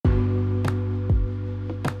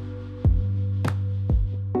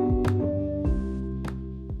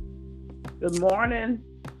Good morning.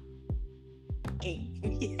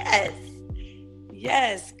 Yes.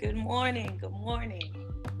 Yes. Good morning. Good morning.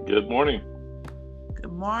 Good morning.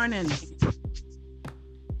 Good morning.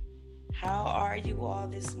 How are you all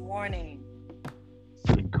this morning?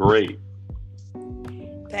 Great.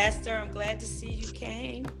 Pastor, I'm glad to see you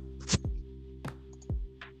came.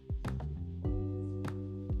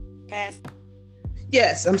 Pastor.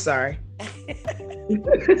 Yes, I'm sorry.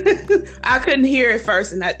 I couldn't hear it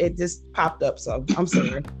first, and it just popped up. So I'm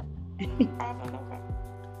sorry. No problem.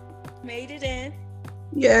 Made it in.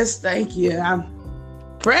 Yes, thank you. I'm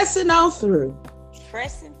pressing on through.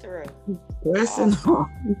 Pressing through. Pressing on.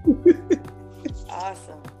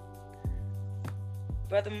 Awesome.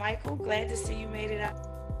 Brother Michael, glad to see you made it out.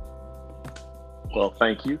 Well,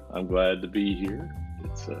 thank you. I'm glad to be here.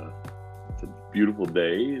 It's a beautiful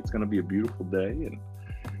day. It's going to be a beautiful day, and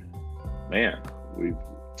man, we're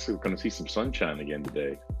going to see some sunshine again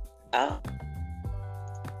today. Oh,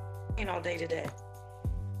 ain't all day today.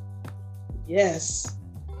 Yes.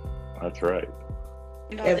 That's right.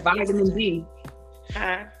 That vitamin D.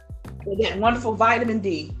 Huh? That wonderful vitamin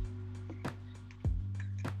D.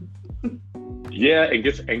 Yeah, and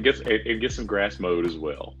get some grass mowed as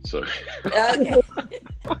well. So. Okay.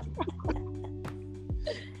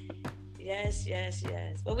 Yes.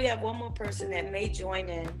 But we have one more person that may join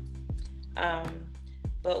in.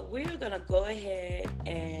 But we're gonna go ahead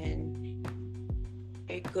and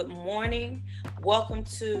good morning. Welcome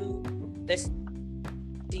to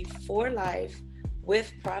the For Life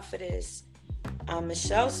with Prophetess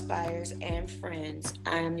Michelle Spires and friends.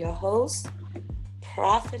 I am your host,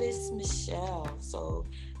 Prophetess Michelle. So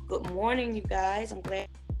good morning, you guys. I'm glad.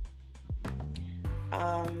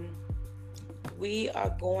 We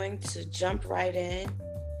are going to jump right in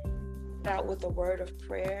out with a word of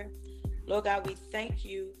prayer. Lord God, we thank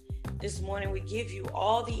you this morning. We give you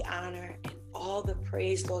all the honor and all the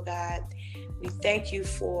praise, Lord God. We thank you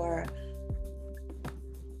for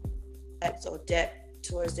that or debt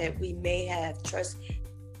towards that we may have trespassed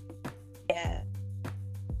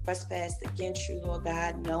against you, Lord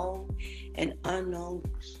God, known and unknown.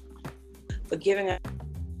 Forgive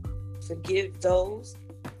those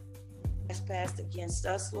trespassed against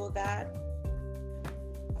us, Lord God,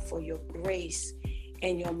 for your grace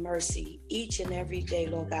and your mercy each and every day,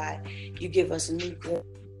 Lord God. You give us a new grace.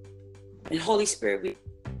 And Holy Spirit, we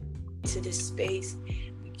to this space,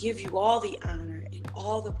 we give you all the honor and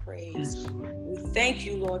all the praise. We thank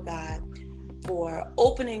you, Lord God, for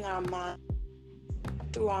opening our mind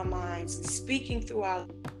through our minds and speaking through our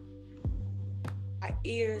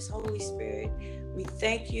ears. Holy Spirit, we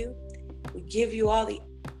thank you. We give you all the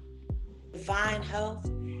divine health.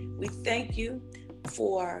 We thank you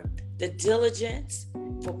for the diligence,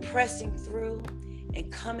 for pressing through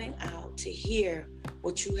and coming out to hear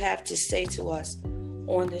what you have to say to us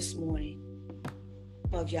on this morning.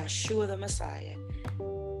 Of Yeshua the Messiah.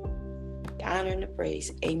 The honor and the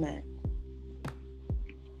praise. Amen.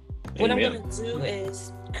 What I'm going to do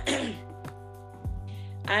is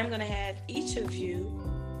I'm going to have each of you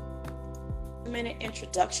a minute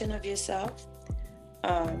introduction of yourself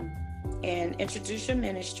and introduce your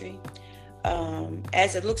ministry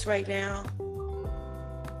as it looks right now.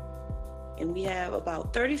 And we have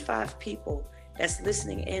about 35 people that's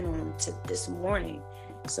listening in on to this morning.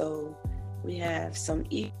 So we have some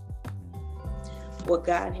what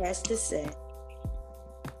God has to say.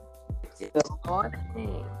 Good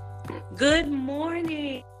morning. Good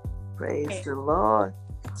morning. Praise the Lord.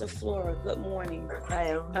 To Flora, good morning. I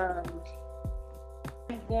am.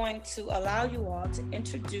 I'm going to allow you all to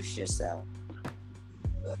introduce yourself.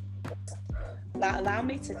 Allow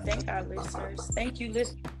me to thank our listeners. Thank you,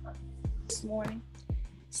 listeners, this morning.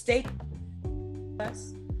 Stay with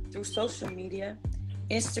us through social media,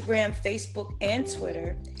 Instagram, Facebook, and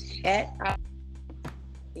Twitter at our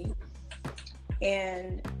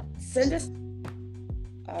and send us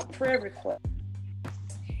a prayer request.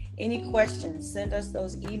 Any questions, send us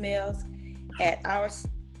those emails at our.com.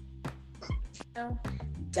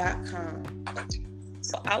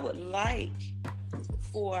 So I would like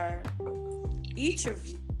for each of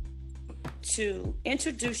you to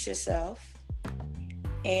introduce yourself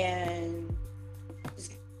and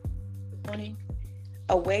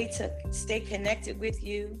a way to stay connected with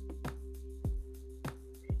you.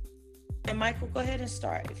 And Michael, go ahead and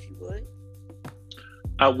start if you would.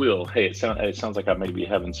 I will. Hey, it sounds like I may be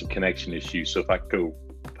having some connection issues, so if I go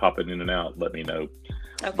popping in and out, let me know.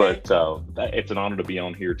 Okay. But it's an honor to be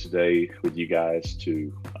on here today with you guys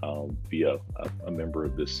to be a member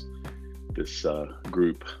of this this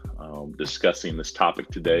group discussing this topic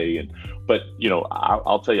today. But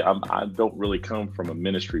I'll tell you, I don't really come from a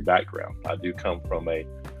ministry background. I do come from a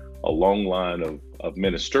long line of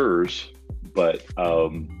ministers, but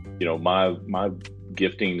my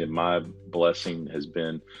gifting and my blessing has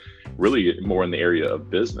been really more in the area of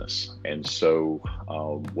business. And so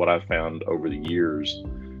what I found over the years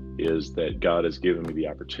is that God has given me the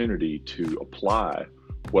opportunity to apply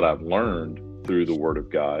what I've learned through the Word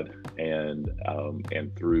of God and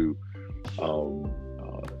through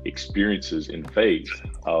experiences in faith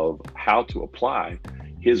of how to apply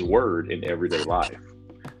His Word in everyday life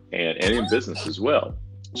and in business as well.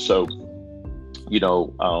 So,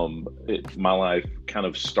 my life kind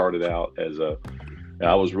of started out as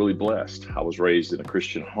I was really blessed. I was raised in a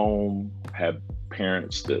Christian home, had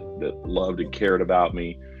parents that loved and cared about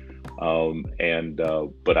me.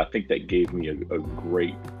 But I think that gave me a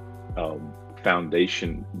great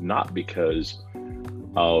foundation, not because,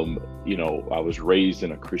 I was raised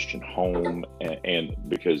in a Christian home and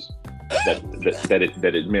because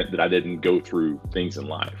it meant that I didn't go through things in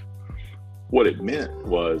life. What it meant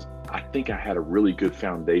was, I think I had a really good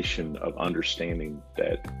foundation of understanding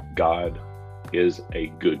that God is a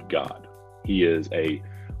good God. He is a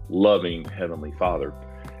loving Heavenly Father.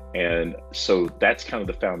 And so that's kind of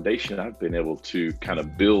the foundation I've been able to kind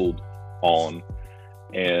of build on.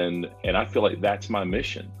 And I feel like that's my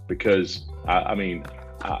mission, because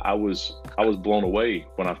I was blown away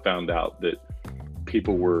when I found out that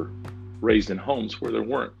people were raised in homes where there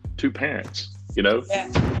weren't two parents, Yeah.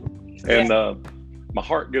 And my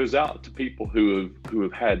heart goes out to people who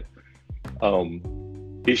have had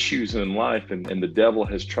issues in life, and the devil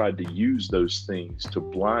has tried to use those things to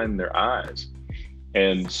blind their eyes.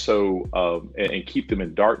 And so, and keep them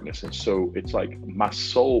in darkness. And so it's like my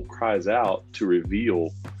soul cries out to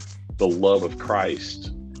reveal the love of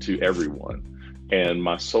Christ to everyone. And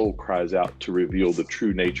my soul cries out to reveal the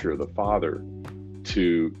true nature of the Father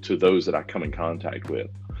to those that I come in contact with.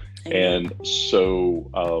 Amen. And so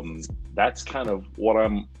that's kind of what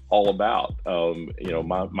I'm all about.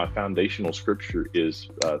 My foundational scripture is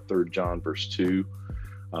 3 John verse 2.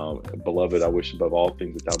 Beloved, I wish above all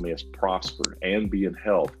things that thou mayest prosper and be in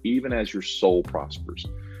health, even as your soul prospers.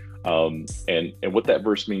 And what that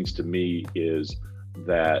verse means to me is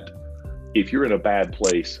that if you're in a bad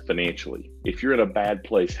place financially, if you're in a bad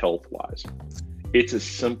place health-wise, it's as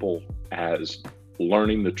simple as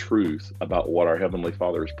learning the truth about what our Heavenly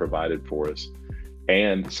Father has provided for us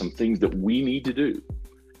and some things that we need to do.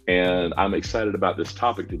 And I'm excited about this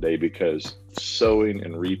topic today because sowing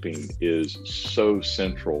and reaping is so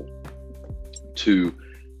central to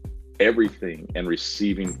everything and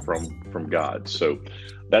receiving from God. So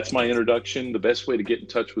that's my introduction. The best way to get in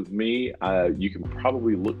touch with me, you can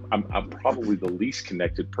probably look, I'm probably the least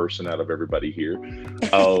connected person out of everybody here.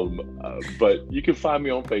 But you can find me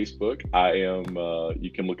on Facebook.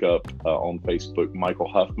 You can look up on Facebook, Michael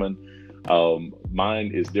Huffman.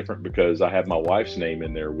 Mine is different because I have my wife's name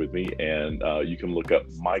in there with me, and you can look up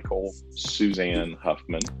Michael Suzanne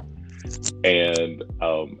Huffman. And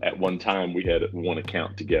at one time we had one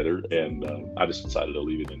account together, and I just decided to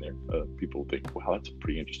leave it in there. People think, wow, that's a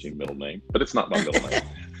pretty interesting middle name, but it's not my middle name.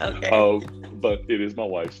 Okay. But it is my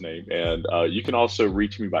wife's name. And you can also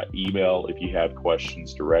reach me by email if you have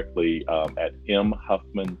questions directly at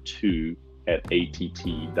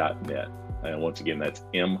mhuffman2@att.net. And once again, that's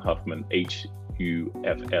mhuffman,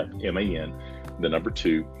 HUFFMAN, the number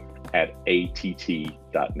 2,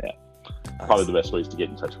 @att.net. Probably the best ways to get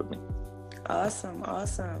in touch with me. Awesome.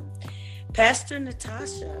 Pastor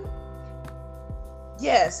Natasha.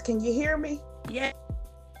 Yes, can you hear me? Yeah.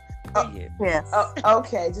 Yes. Oh,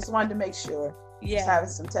 okay, just wanted to make sure. Yeah. Just having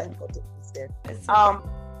some technical difficulties there. It's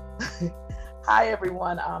okay. Hi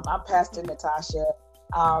everyone. I'm Pastor Natasha.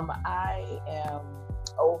 I am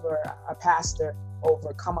a pastor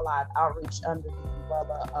over Come Alive Outreach under the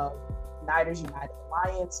umbrella of Uniters United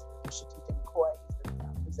Alliance. Shatika McCoy,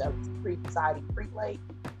 who's a presiding prelate.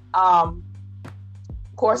 Of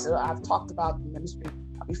course, I've talked about the ministry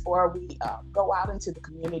before. We go out into the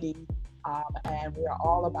community, and we are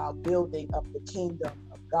all about building up the kingdom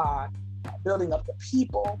of God, building up the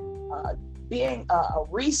people, being a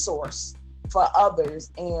resource for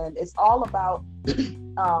others. And it's all about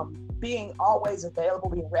being always available,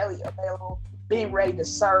 being readily available, being ready to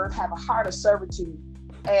serve, have a heart of servitude.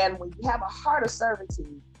 And when you have a heart of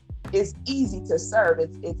servitude, it's easy to serve.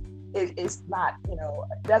 It's not, it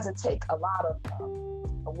doesn't take a lot of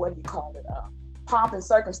pomp and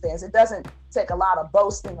circumstance. It doesn't take a lot of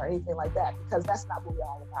boasting or anything like that, because that's not what we're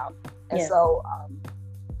all about. And so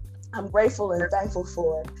I'm grateful and thankful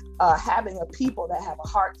for having a people that have a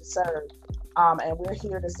heart to serve and we're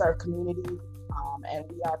here to serve community, and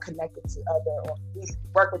we are connected to we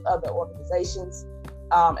work with other organizations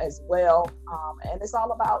as well, and it's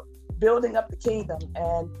all about building up the kingdom.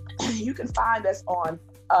 And you can find us on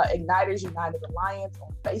Igniters United Alliance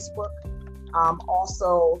on Facebook.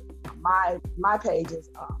 Also, my page is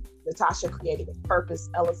Natasha Creative Purpose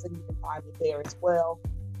Ellison. You can find me there as well.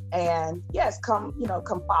 And yes, come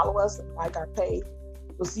follow us and like our page.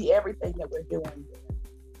 You'll see everything that we're doing.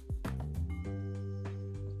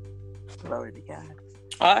 Glory to God.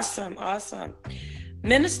 Awesome.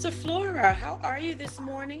 Minister Flora, how are you this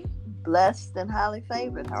morning? Blessed and highly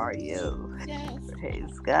favored. How are you? Yes.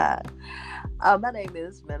 Praise God. My name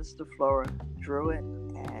is Minister Flora Druitt,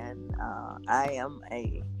 and I am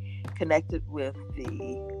connected with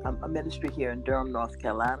a ministry here in Durham, North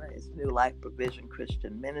Carolina. It's New Life Provision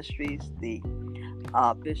Christian Ministries. The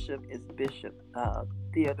bishop is Bishop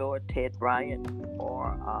Theodore Ted Bryant,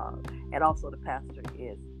 and also the pastor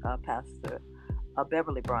is Pastor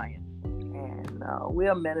Beverly Bryant. And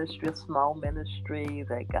we're a ministry, a small ministry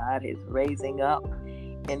that God is raising up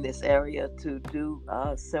in this area to do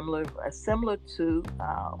similar to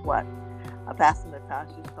what Pastor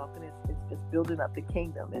Natasha is talking. It's building up the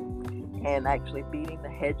kingdom and actually beating the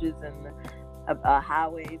hedges and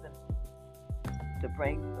highways and to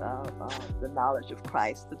bring the knowledge of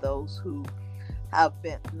Christ to those who have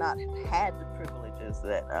not had the privileges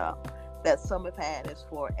that some have had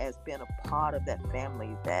as being a part of that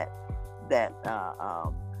family that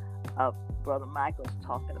Brother Michael's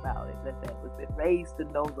talking about, that was been raised to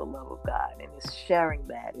know the love of God, and is sharing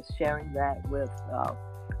that with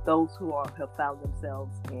those who have found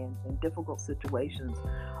themselves in difficult situations.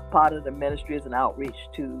 Part of the ministry is an outreach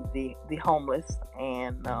to the homeless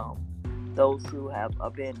and those who have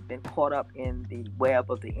been caught up in the web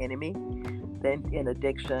of the enemy, then in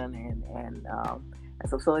addiction, and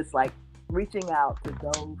so it's like reaching out to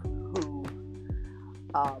those who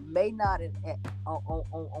may not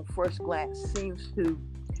on first glance seems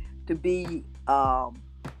to be a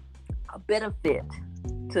benefit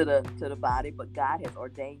to the body, but God has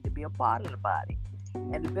ordained to be a part of the body,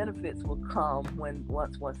 and the benefits will come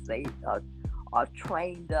once they are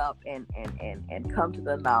trained up and come to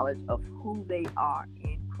the knowledge of who they are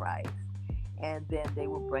in Christ, and then they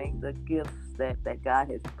will bring the gifts that God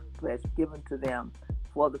has given to them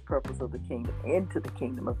for the purpose of the kingdom into the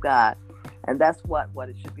kingdom of God. And that's what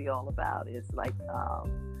it should be all about. It's like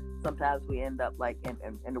sometimes we end up like, and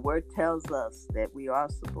the word tells us that we are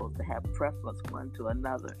supposed to have preference one to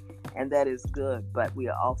another, and that is good. But we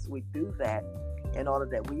do that in order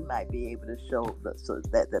that we might be able to show so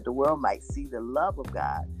that the world might see the love of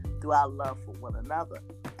God through our love for one another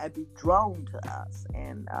and be drawn to us.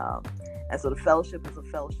 And so the fellowship is a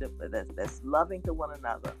fellowship that's loving to one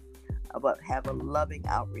another, but have a loving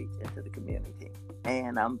outreach into the community.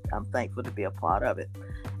 And I'm thankful to be a part of it,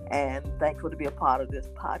 and thankful to be a part of this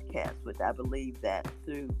podcast, which I believe that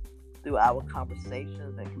through our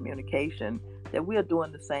conversations and communication that we are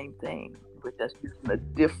doing the same thing. We're just using a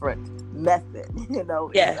different method,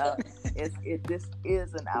 Yeah. This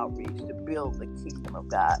is an outreach to build the kingdom of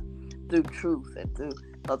God through truth, and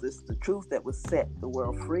because it's the truth that will set the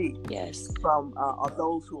world free. Yes. From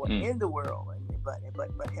those who are in the world, but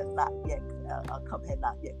had not yet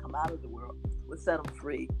come out of the world. Will set them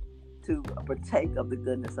free to partake of the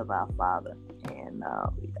goodness of our Father. And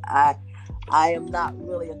I am not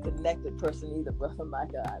really a connected person either, Brother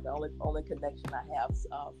Michael. The only connection I have,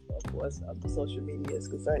 of course, of social media is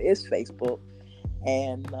concerned, is Facebook,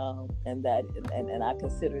 and I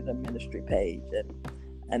consider it a ministry page.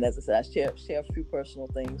 And as I said, I share a few personal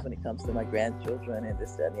things when it comes to my grandchildren and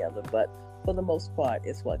this, that, and the other. But for the most part,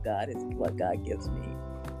 it's what God gives me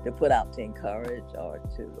to put out to encourage or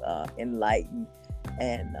to enlighten,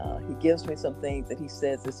 and he gives me some things that he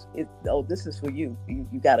says this is for you.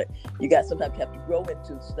 You got sometimes you have to grow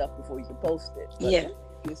into stuff before you can post it. But yeah,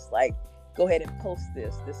 it's like, go ahead and post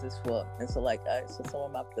this. This is for, and so like so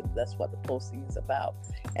some of that's what the posting is about.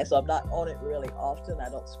 And so I'm not on it really often. I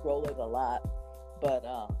don't scroll it a lot, but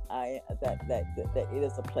that it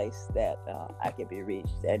is a place that I can be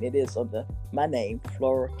reached, and it is under my name,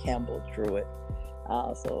 Flora Campbell Druitt.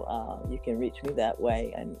 So you can reach me that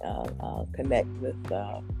way and connect with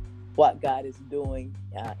what God is doing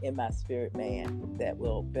in my spirit man that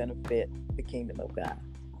will benefit the kingdom of God.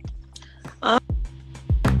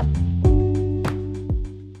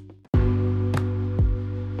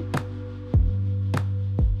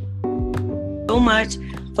 So much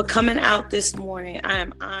for coming out this morning. I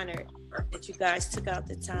am honored that you guys took out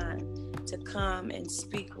the time to come and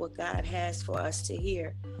speak what God has for us to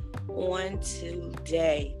hear on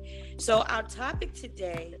today. So our topic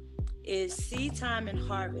today is seed time and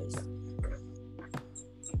harvest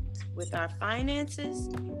with our finances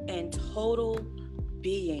and total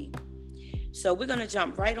being. So we're going to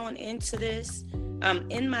jump right on into this.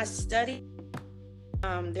 In my study,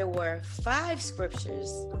 there were 5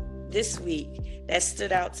 scriptures this week that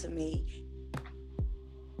stood out to me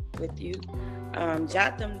with you.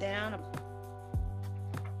 Jot them down.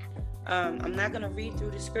 I'm not going to read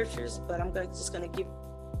through the scriptures, but I'm just going to give.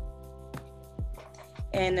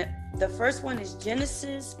 And the first one is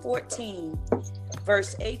Genesis 14,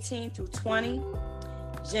 verse 18 through 20.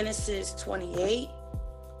 Genesis 28,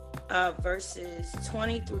 verses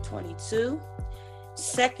 20 through 22.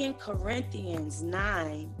 2 Corinthians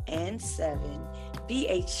 9 and 7. Be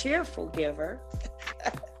a cheerful giver.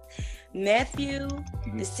 Matthew,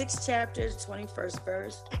 the 6th chapter, the 21st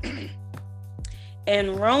verse.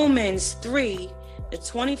 And Romans 3, the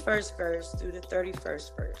 21st verse through the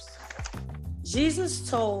 31st verse. Jesus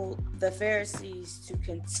told the Pharisees to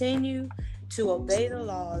continue to obey the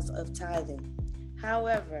laws of tithing.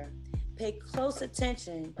 However, pay close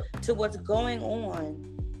attention to what's going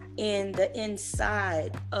on in the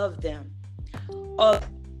inside of them.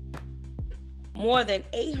 More than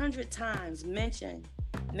 800 times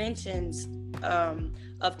mentions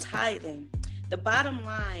of tithing. The bottom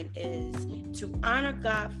line is to honor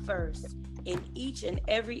God first in each and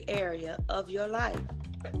every area of your life,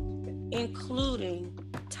 including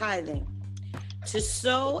tithing. To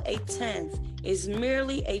sow a tenth is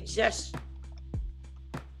merely a gesture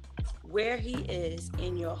where He is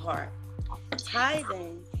in your heart.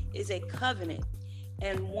 Tithing is a covenant,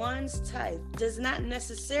 and one's tithe does not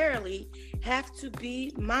necessarily have to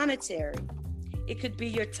be monetary. It could be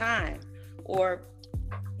your time or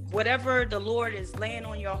whatever the Lord is laying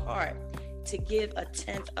on your heart to give a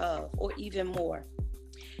tenth of, or even more.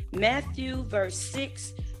 Matthew verse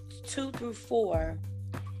 6, 2 through 4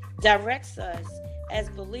 directs us as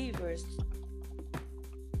believers to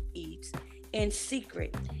eat in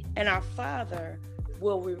secret, and our Father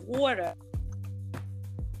will reward us.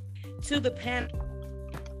 To the panel,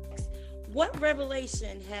 what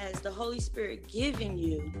revelation has the Holy Spirit given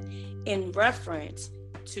you in reference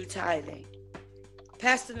to tithing?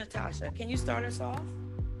 Pastor Natasha, can you start us off?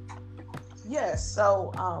 Yes.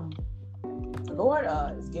 So the Lord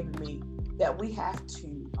is giving me that we have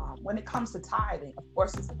to, when it comes to tithing, of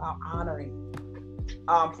course, it's about honoring.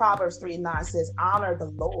 Proverbs 3:9 says, honor the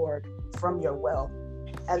Lord from your wealth,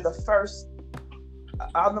 and the first,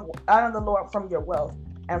 honor the Lord from your wealth,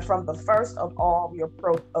 and from the first of all your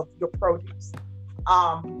produce.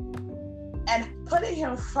 And putting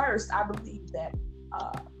Him first, I believe that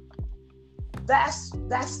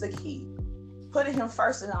that's the key. Putting Him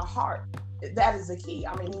first in our heart, that is the key.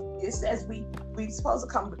 I mean, it says we supposed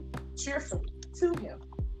to come cheerfully to Him.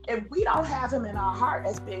 If we don't have Him in our heart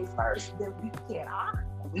as being first, then we can't honor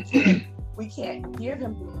Him. We can't give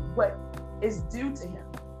Him what is due to Him.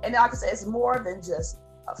 And like I said, it's more than just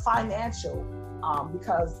financial,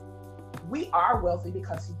 because we are wealthy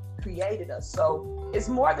because He created us. So it's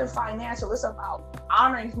more than financial. It's about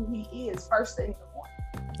honoring who He is first thing in the morning.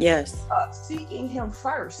 Yes. Seeking Him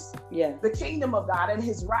first. Yeah. The kingdom of God and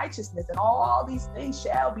His righteousness, and all these things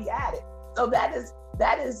shall be added. So that is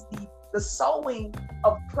the sowing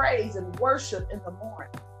of praise and worship in the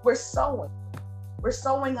morning. We're sowing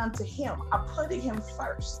unto Him. I'm putting Him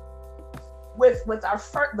first with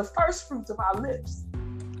the first fruits of our lips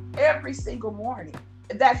every single morning.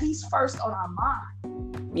 That He's first on our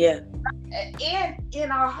mind. Yeah. And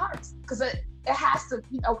in our hearts, because it has to,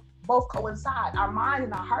 both coincide. Our mind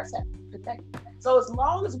and our hearts have to be protected. So as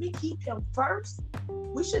long as we keep Him first,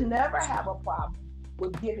 we should never have a problem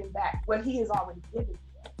with giving back what He has already given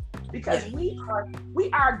to us. Because we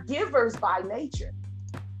are givers by nature.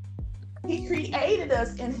 He created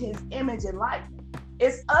us in His image and likeness.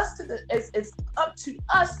 It's up to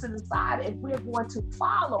us to decide if we're going to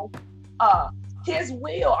follow His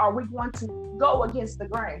will, or are we going to go against the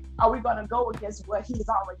grain? Are we going to go against what He's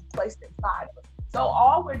already placed inside of us? So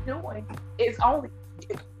all we're doing is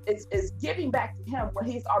giving back to Him what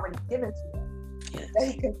He's already given to us. Yes. That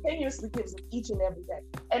He continuously gives us each and every day.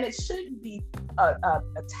 And it shouldn't be a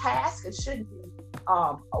task. It shouldn't be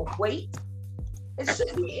a weight. It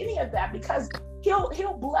shouldn't be any of that, because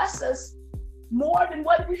He'll bless us more than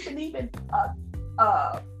what we can even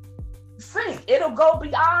think. It'll go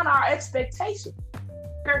beyond our expectations.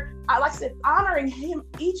 Like I said, honoring Him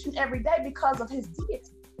each and every day because of His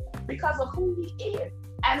deity, because of who He is.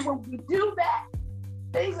 And when we do that,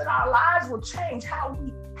 things in our lives will change. How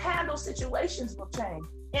we handle situations will change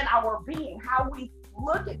in our being, how we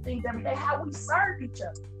look at things every day, how we serve each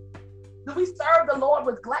other. Do we serve the Lord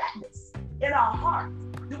with gladness in our hearts?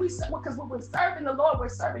 Do we? Because when we're serving the Lord, we're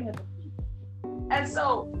serving His people, and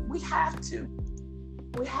so we have to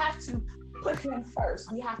put Him first.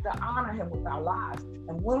 We have to honor Him with our lives,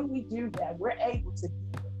 and when we do that, we're able to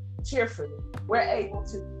give cheerfully. We're able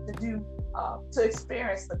to do to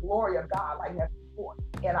experience the glory of God like never before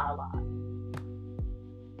in our lives.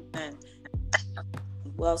 And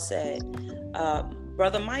well said,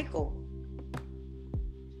 Brother Michael.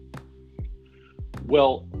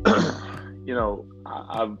 Well,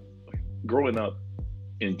 I've growing up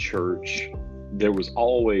in church, there was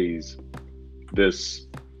always this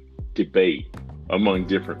debate among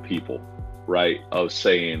different people, right? Of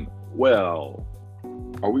saying, well,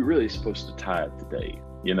 are we really supposed to tithe today?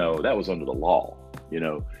 That was under the law,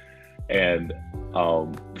 and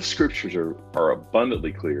the scriptures are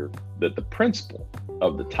abundantly clear that the principle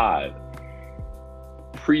of the tithe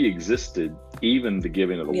pre-existed even the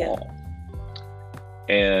giving of the law.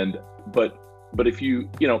 And but if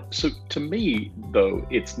so to me though,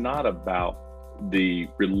 it's not about the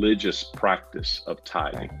religious practice of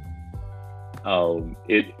tithing. I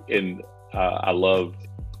love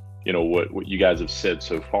what you guys have said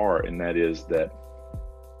so far, and that is that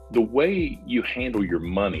the way you handle your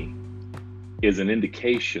money is an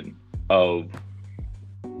indication of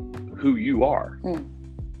who you are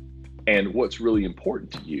and what's really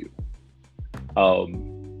important to you.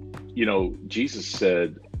 Jesus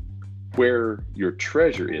said, where your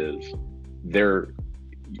treasure is, there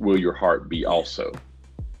will your heart be also.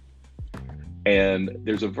 And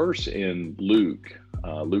there's a verse in Luke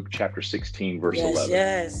chapter 16, verse 11.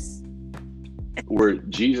 Yes. Where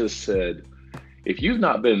Jesus said, if you've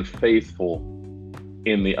not been faithful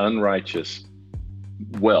in the unrighteous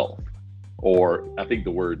wealth, or I think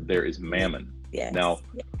the word there is mammon. Yes.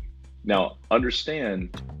 Now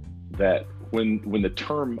understand that when the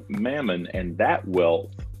term mammon and that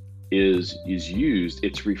wealth is used,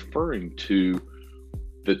 it's referring to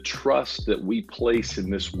the trust that we place in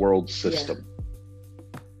this world system.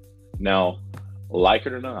 Now, like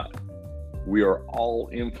it or not, we are all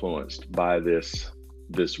influenced by this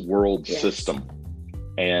world system.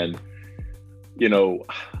 And,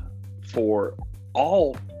 for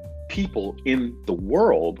all people in the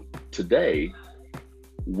world today,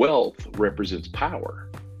 wealth represents power.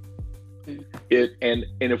 And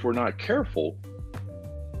if we're not careful,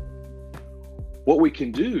 what we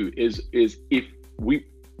can do is if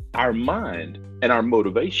our mind and our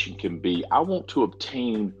motivation can be, I want to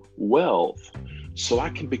obtain wealth so I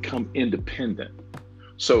can become independent.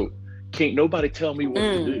 So can't nobody tell me what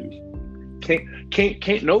to do.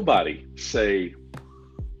 Can't nobody say,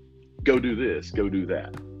 go do this, go do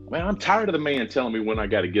that. Man, I'm tired of the man telling me when I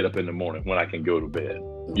got to get up in the morning, when I can go to bed.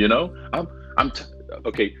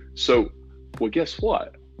 Okay. So, well, guess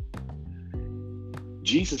what?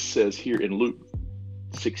 Jesus says here in Luke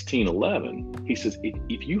 16:11, he says,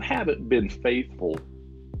 if you haven't been faithful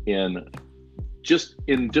in just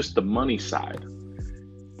the money side,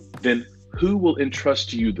 then who will entrust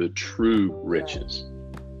to you the true riches?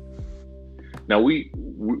 Now we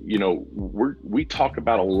talk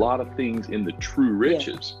about a lot of things in the true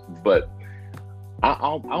riches, but I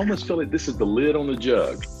almost feel like this is the lid on the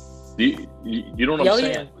jug. You know what I'm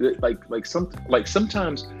saying? Like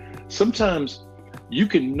sometimes you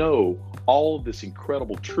can know all of this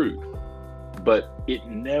incredible truth, but it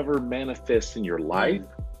never manifests in your life.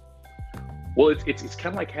 Well, it's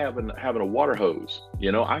kind of like having a water hose.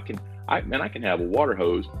 I can have a water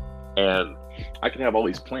hose, and I can have all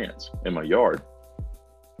these plants in my yard,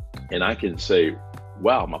 and I can say,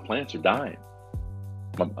 wow, my plants are dying.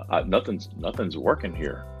 Nothing's working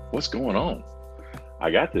here. What's going on?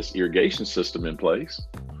 I got this irrigation system in place.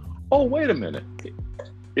 Oh, wait a minute.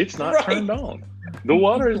 It's not turned on. The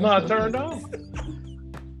water is not turned on.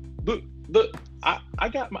 I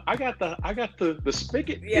got the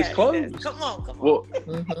spigot is closed. Come on. Well,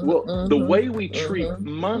 the way we treat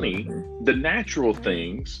money, the natural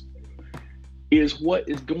things, is what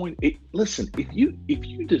is going. Listen, if you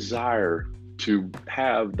desire to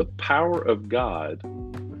have the power of God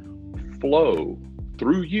flow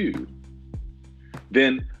through you,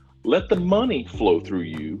 then let the money flow through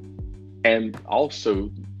you, and also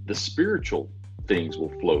the spiritual things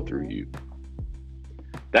will flow through you.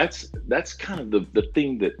 That's kind of the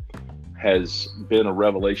thing that has been a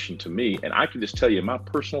revelation to me. And I can just tell you in my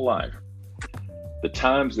personal life, the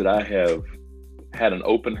times that I have had an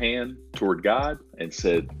open hand toward God and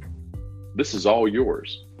said, this is all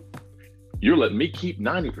yours. You're letting me keep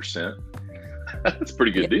 90%. That's a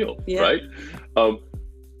pretty good deal, right?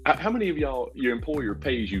 How many of y'all, your employer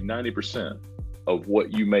pays you 90% of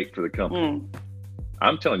what you make for the company?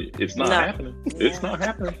 I'm telling you, it's not No. happening. It's not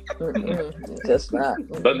happening. Just not.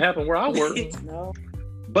 Doesn't happen where I work. No.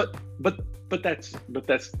 But that's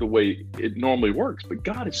the way it normally works. But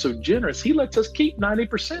God is so generous; He lets us keep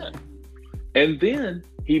 90%, and then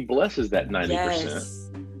He blesses that 90%, Yes.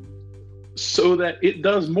 so that it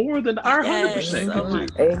does more than our 100% Yes. can do.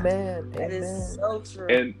 Amen. That is Amen. so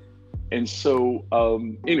true. And so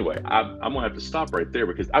anyway, I'm gonna have to stop right there,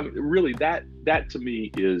 because really that to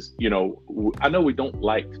me is, I know we don't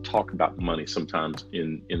like to talk about money sometimes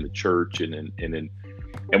in the church and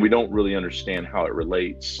we don't really understand how it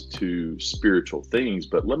relates to spiritual things.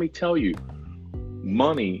 But let me tell you,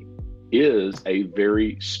 money is a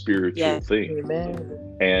very spiritual thing.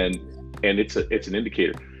 Amen. And it's an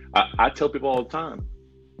indicator. I tell people all the time,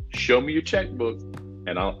 show me your checkbook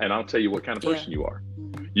and I'll tell you what kind of person you are.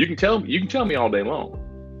 You can tell me all day long,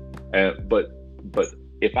 but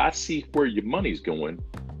if I see where your money's going,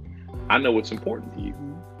 I know what's important to you.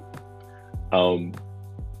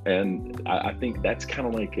 And I think that's kind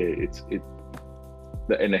of like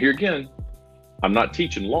and here again, I'm not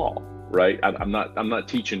teaching law, right? I'm not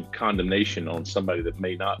teaching condemnation on somebody that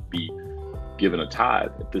may not be given a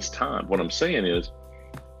tithe at this time. What I'm saying is,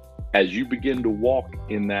 as you begin to walk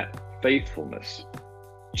in that faithfulness,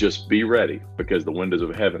 just be ready, because the windows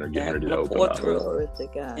of heaven are getting ready to open up. Glory to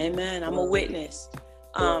God. Amen. I'm a witness.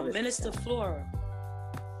 Minister Flora.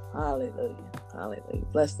 Hallelujah. Hallelujah.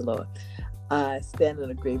 Bless the Lord. I stand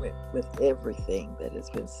in agreement with everything that has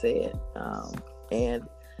been said. And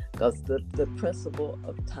because the principle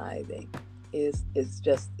of tithing is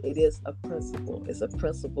a principle. It's a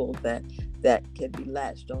principle that can be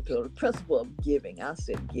latched onto. The principle of giving. I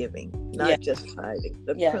said giving, not just tithing.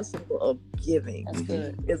 The principle of giving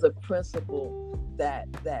is a principle that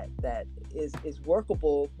is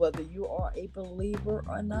workable whether you are a believer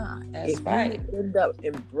or not. That's if right. you end up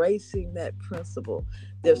embracing that principle,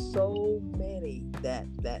 there's so many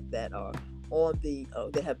that are on the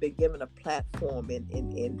that have been given a platform in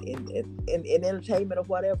entertainment or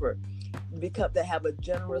whatever, because they have a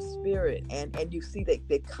generous spirit, and you see that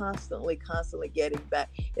they're constantly getting back.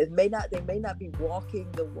 They may not be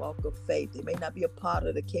walking the walk of faith. They may not be a part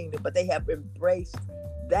of the kingdom, but they have embraced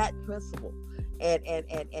that principle and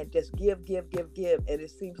just give, and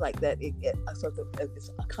it seems like that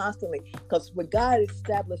it's constantly, because when God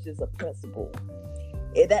establishes a principle,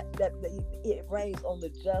 it rains on the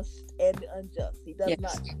just and the unjust. He does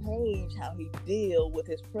not change how he deals with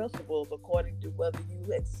his principles according to whether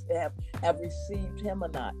you have received him or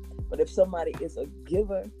not. But if somebody is a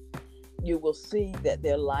giver, you will see that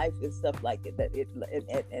their life and stuff like it, that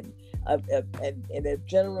and they're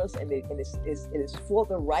generous, and it is for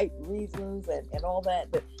the right reasons and all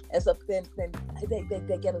that. But then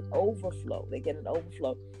they get an overflow. They get an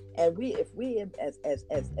overflow, and if we as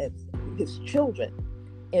his children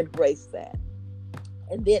embrace that,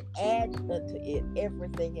 and then add unto it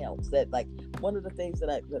everything else. That, like, one of the things that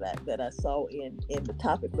I saw in the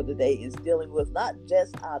topic for today is dealing with not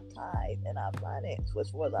just our tithe and our finance, as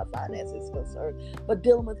far as our finance is concerned, but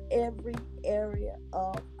dealing with every area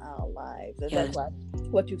of our lives. And that's why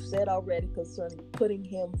what you've said already concerning putting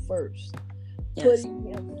him first. Putting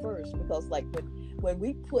him first, because like when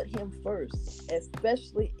we put him first,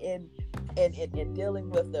 especially in dealing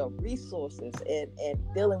with the resources and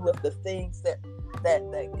dealing with the things that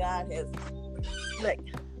God has, like,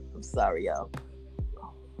 I'm sorry, y'all.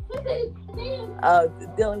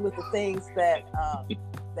 Dealing with the things that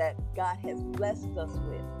God has blessed us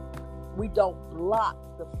with, we don't block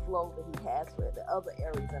the flow that he has for the other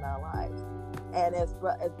areas in our lives. And as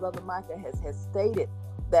Brother Micah has stated,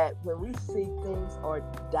 that when we see things are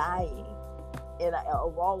dying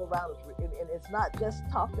all around us, and it's not just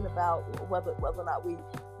talking about whether or not we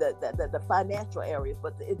the financial areas,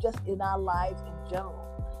 but it just in our lives in general.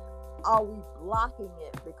 Are we blocking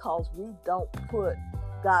it because we don't put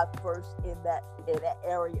God first in that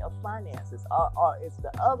area of finances, or is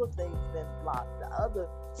the other things been blocked? The other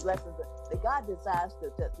blessings that God desires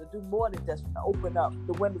to do more than just open up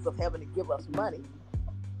the windows of heaven and give us money.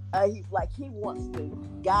 He wants to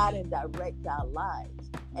guide and direct our lives,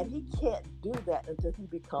 and he can't do that until he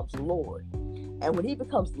becomes Lord. And when he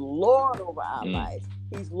becomes Lord over our lives,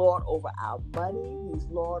 he's Lord over our money, he's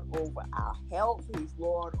Lord over our health, he's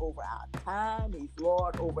Lord over our time, he's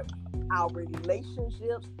Lord over our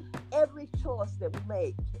relationships. Every choice that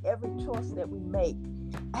we make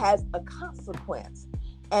has a consequence.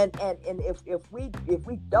 And if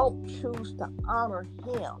we don't choose to honor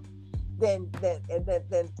him, then in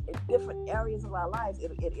different areas of our lives,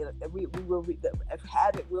 we will reap. If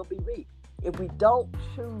habit will be reaped. If we don't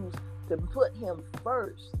choose to put him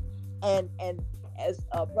first, and as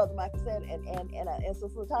Brother Michael said, and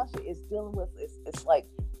Sister Latasha is dealing with, it's like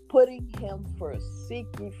putting him first. Seek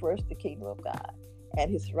ye first the kingdom of God and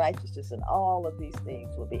his righteousness, and all of these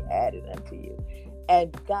things will be added unto you.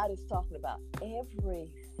 And God is talking about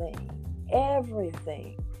everything.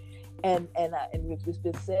 And it's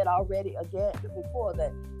been said already again before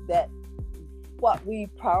that what we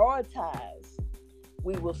prioritize,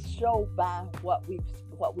 we will show by what we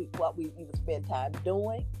either spend time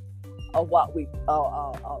doing, or what we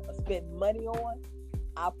spend money on.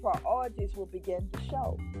 Our priorities will begin to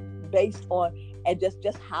show based on, and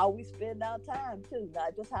just how we spend our time too,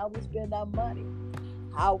 not just how we spend our money,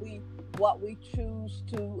 what we choose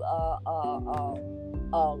to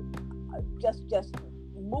just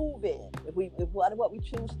move in. What we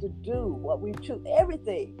choose to do, what we choose,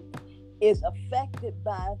 everything is affected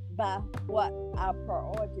by what our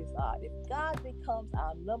priorities are. If God becomes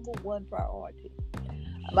our number one priority,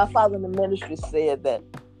 my father in the ministry said that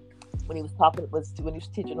when he was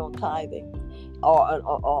teaching on tithing, or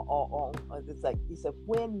it's like he said,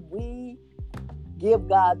 when we give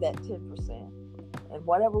God that 10%, and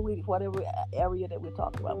whatever area that we're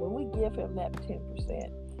talking about, when we give him that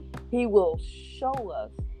 10%, he will show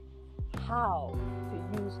us how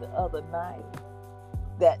to use the other 90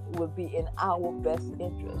 that would be in our best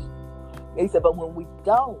interest. He said, but when we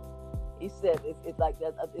don't, he said, it's like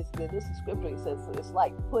that. This is scripture. He says it's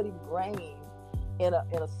like putting grain in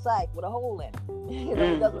a sack with a hole in it.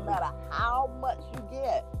 It doesn't matter how much you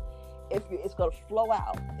get, it's going to flow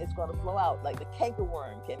out. It's going to flow out. Like the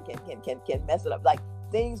cankerworm can mess it up. Like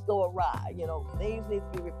things go awry. Things need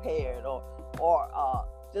to be repaired, or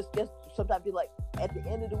just sometimes be like at the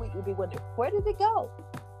end of the week you'll be wondering, where did it go?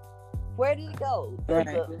 Where did it go? Right.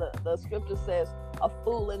 The scripture says, a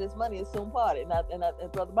fool and his money is soon parted.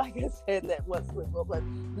 And Brother Micah said that was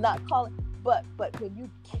not calling. But when you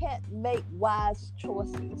can't make wise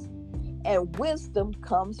choices, and wisdom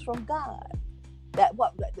comes from God, that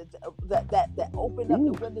opened up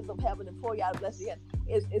the windows of heaven and pour you out a blessing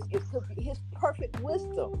is his perfect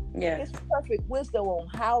wisdom. Yeah. His perfect wisdom on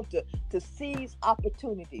how to seize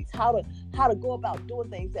opportunities, how to go about doing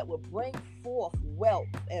things that will bring forth wealth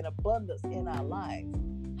and abundance in our lives,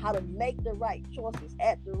 how to make the right choices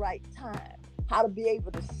at the right time, how to be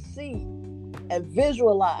able to see and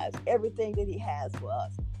visualize everything that he has for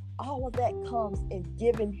us. All of that comes in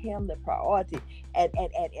giving him the priority and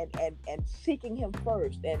seeking him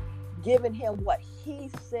first and giving him what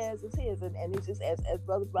he says is his. And he's just, as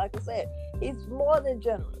Brother Michael said, he's more than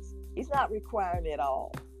generous. He's not requiring it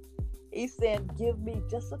all. He's saying, give me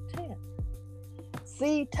just a 10.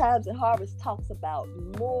 Seed Times and Harvest talks about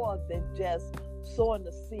more than just sowing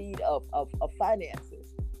the seed of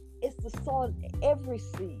finances. It's the sowing every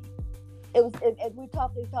seed. It was, and we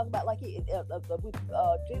talk about, like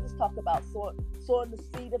Jesus talked about sowing the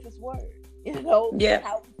seed of his word. How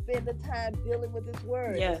we spend the time dealing with his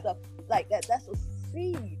word and stuff like that. That's a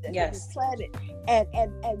seed that we planted,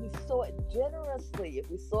 and we sow it generously. If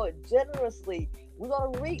we sow it generously, we're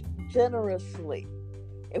gonna reap generously.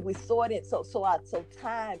 If we sow it in, so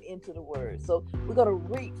time into the word, so we're gonna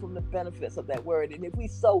reap from the benefits of that word. And if we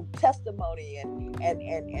sow testimony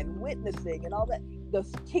and witnessing and all that, the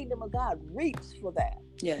kingdom of God reaps for that.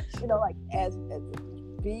 Yes. As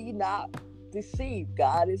be not deceived,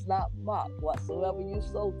 God is not mocked. Whatsoever you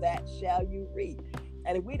sow, that shall you reap.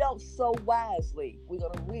 And if we don't sow wisely, we're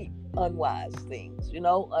gonna reap unwise things.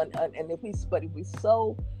 And if we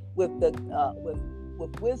sow with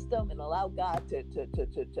with wisdom and allow God to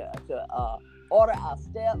order our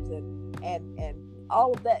steps, and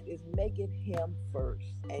all of that is making him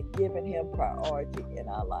first and giving him priority in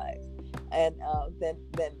our lives. And then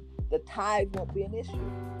the tithe won't be an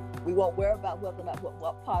issue. We won't worry about whether or not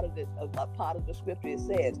what part of the scripture it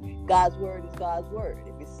says. God's word is God's word.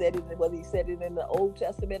 If he said it, whether he said it in the Old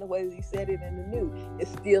Testament or whether he said it in the New,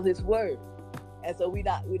 it's still his word. And so we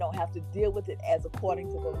don't have to deal with it as according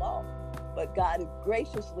to the law. But God is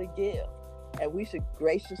graciously give, and we should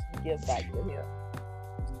graciously give back to him.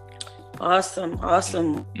 Awesome.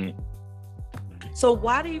 So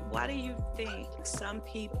why do you think some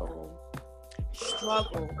people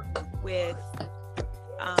struggle with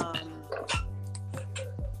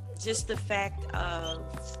just the fact of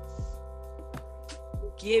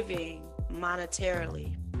giving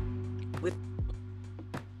monetarily,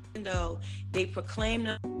 even though they proclaim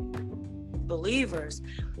them believers?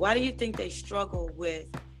 Why do you think they struggle with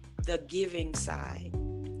the giving side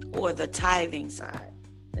or the tithing side?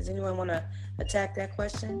 Does anyone want to attack that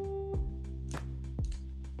question?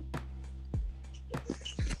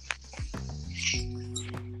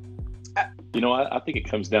 I think it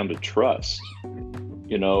comes down to trust.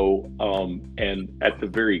 and at the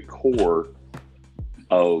very core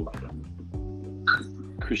of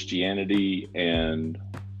Christianity and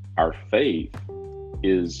our faith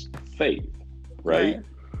is faith, right?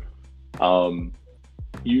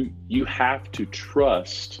 You have to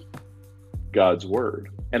trust God's word.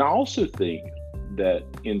 And I also think that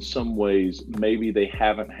in some ways, maybe they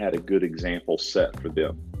haven't had a good example set for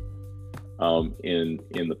them in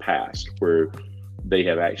the past, where they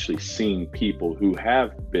have actually seen people who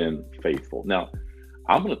have been faithful. Now,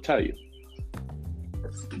 I'm going to tell you,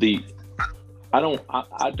 I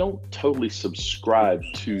don't totally subscribe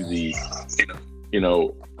to the,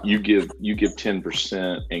 you give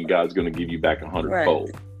 10% and God's going to give you back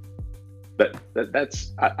 100-fold.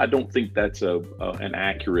 That's I don't think that's an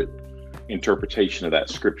accurate interpretation of that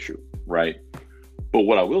scripture, right? But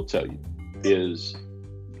what I will tell you is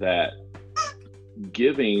that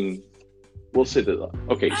giving, we'll say that,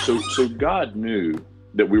 okay, so God knew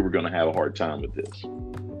that we were going to have a hard time with this.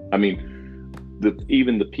 I mean,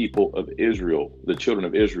 even the people of Israel, the children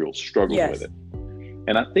of Israel, struggled with it.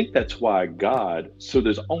 And I think that's why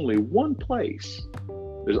there's only one place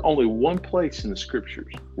in the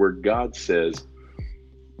scriptures where God says,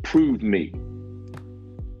 prove me,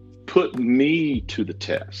 put me to the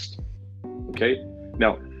test. Okay.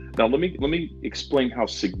 Now let me explain how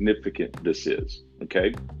significant this is.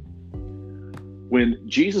 Okay. When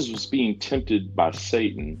Jesus was being tempted by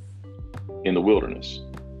Satan in the wilderness,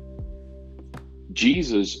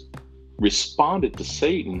 Jesus responded to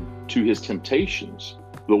Satan, to his temptations,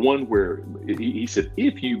 the one where he said,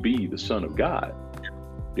 if you be the Son of God,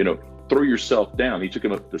 throw yourself down. He took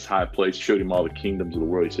him up to this high place, showed him all the kingdoms of the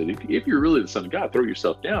world. He said, if you're really the Son of God, throw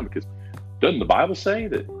yourself down, because doesn't the Bible say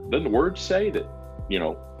that, doesn't the word say that,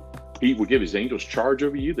 he will give his angels charge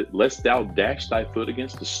over you, that lest thou dash thy foot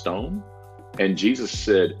against a stone? And Jesus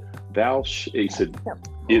said, he said,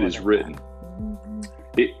 it is written,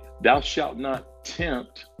 thou shalt not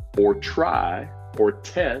tempt or try or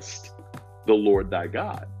test the Lord thy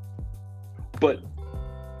God. But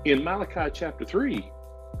in Malachi chapter 3,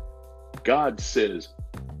 God says,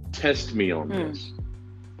 test me on this.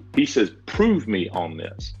 He says, prove me on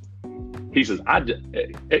this. He says,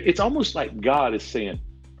 it's almost like God is saying,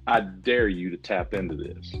 I dare you to tap into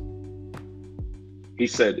this. He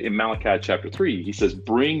said in Malachi chapter 3, he says,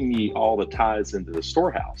 bring ye all the tithes into the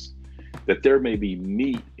storehouse, that there may be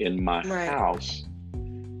meat in my house,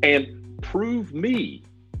 and prove me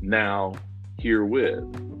now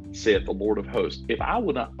herewith, saith the Lord of hosts, if I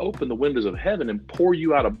will not open the windows of heaven and pour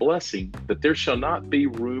you out a blessing, that there shall not be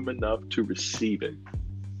room enough to receive it.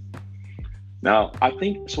 Now, I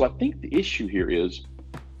think the issue here is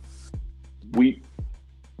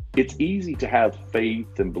it's easy to have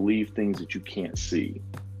faith and believe things that you can't see,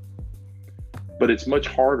 but it's much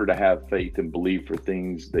harder to have faith and believe for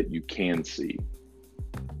things that you can see,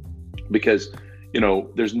 because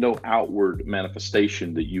there's no outward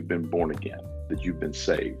manifestation that you've been born again, that you've been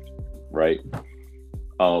saved, right?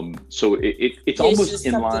 So it's almost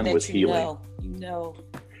in line with healing.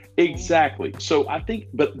 Exactly. So I think,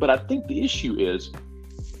 but I think the issue is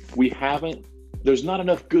there's not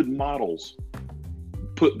enough good models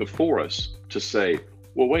put before us to say,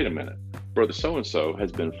 well, wait a minute, brother so-and-so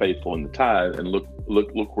has been faithful in the tithe, and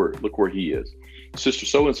look where he is. Sister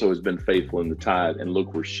so-and-so has been faithful in the tithe, and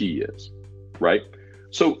look where she is. Right.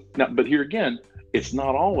 So now, but here again, it's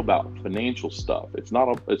not all about financial stuff. It's not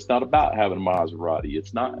about having a Maserati.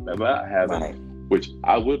 It's not about having, which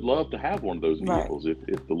I would love to have one of those vehicles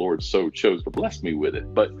if the Lord so chose to bless me with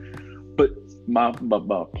it. But my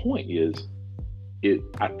point is,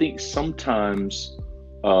 I think sometimes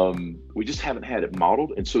we just haven't had it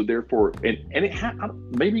modeled, and so therefore, and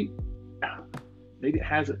maybe it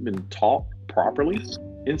hasn't been taught properly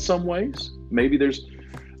in some ways. Maybe there's.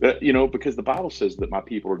 Because the Bible says that my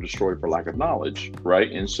people are destroyed for lack of knowledge,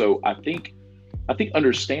 right? And so I think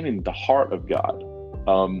understanding the heart of God,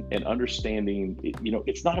 and understanding,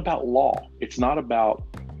 it's not about law. It's not about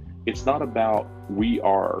we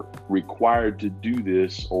are required to do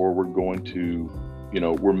this, or we're going to,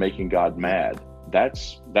 we're making God mad.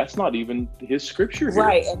 That's not even his scripture here.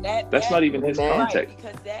 Right, and that's not even his context. Right,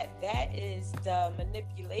 because that is the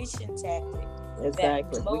manipulation tactic.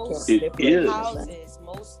 Exactly. Most houses,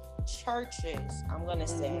 most churches, I'm going to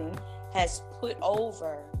say, has put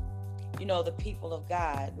over, the people of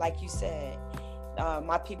God. Like you said,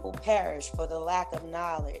 my people perish for the lack of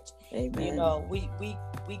knowledge. Amen.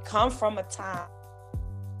 We come from a time,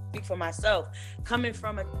 speak for myself,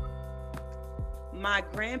 my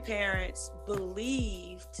grandparents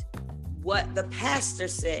believed what the pastor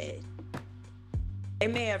said. They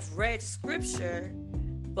may have read scripture,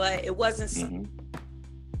 but it wasn't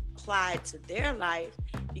applied to their life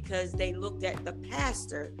because they looked at the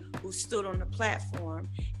pastor who stood on the platform,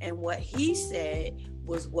 and what he said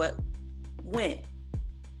was what went.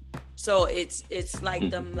 So it's like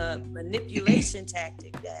the manipulation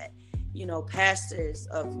tactic that, you know, pastors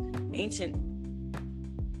of ancient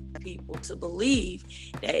people to believe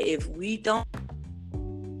that if we don't,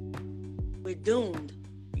 we're doomed,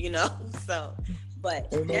 you know. So, but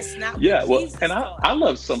that's not what Jesus taught. I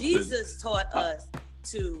love something. Jesus taught us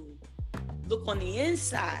to look on the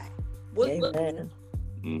inside. What Amen.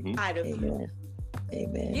 inside of you?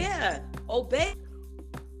 Amen. Yeah, obey,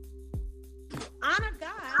 honor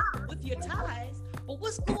God with your tithes, but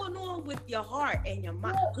what's going on with your heart and your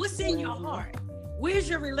mind? What's in your heart? Where's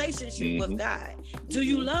your relationship with God? Do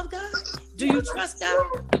you love God? Do you trust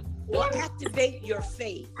God? Or activate your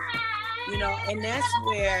faith? You know, and that's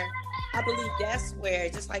where I believe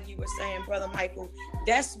just like you were saying, Brother Michael,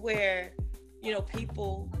 that's where, you know,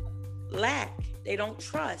 people lack. They don't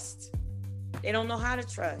trust. They don't know how to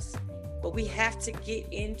trust. But we have to get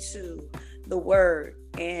into the word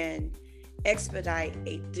and expedite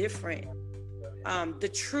a different, the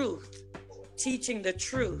truth, teaching the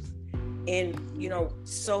truth, and, you know,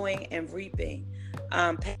 sowing and reaping.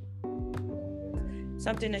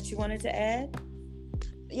 Something that you wanted to add?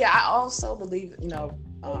 Yeah, I also believe, you know,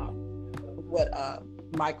 what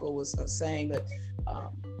Michael was saying, that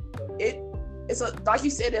it's like you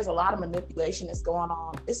said, there's a lot of manipulation that's going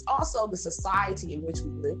on. It's also the society in which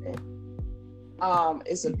we live in.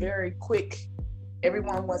 It's a very quick,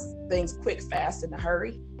 everyone wants things quick, fast, in a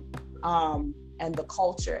hurry. And the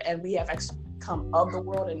culture, and we have actually come of the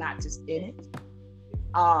world and not just in it.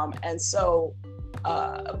 And so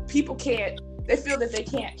people they feel that they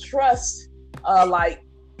can't trust, I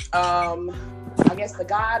guess, the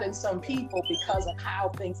God in some people because of how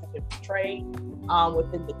things have been portrayed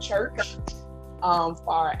within the church,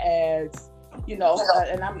 far as, you know,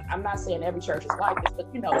 and I'm not saying every church is like this, but,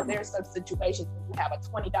 you know, there's some situations where you have a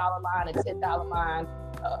 $20 line, a $10 line.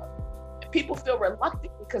 People feel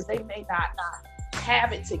reluctant because they may not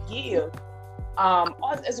have it to give,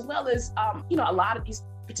 as well as, you know, a lot of these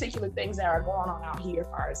particular things that are going on out here, as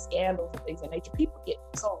far as scandals and things of that nature. People get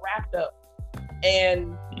so wrapped up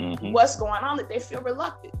in what's going on that they feel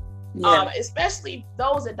reluctant. Especially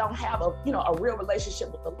those that don't have a real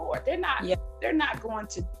relationship with the Lord. They're not going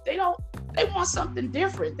to, they want something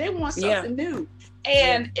different. They want something new.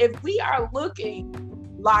 And if we are looking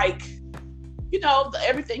like, you know,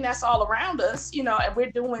 everything that's all around us, you know, and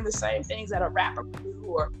we're doing the same things that a rapper would do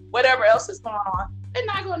or whatever else is going on, they're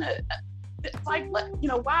not going to, like, what, you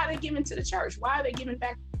know, why are they giving to the church? Why are they giving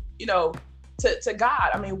back, you know, to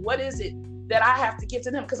God? I mean, what is it that I have to give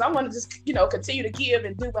to them? Because I want to just, you know, continue to give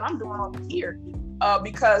and do what I'm doing over here,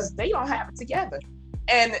 because they don't have it together.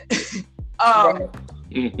 And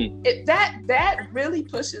that really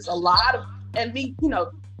pushes a lot of, and me, you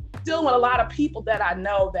know, dealing with a lot of people that I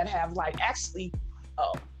know that have, like, actually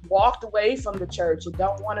walked away from the church and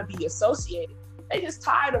don't want to be associated. They just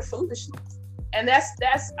tired of foolishness. And that's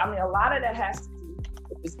I mean, a lot of that has to do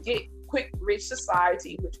with this get quick rich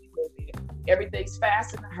society which we live in. Everything's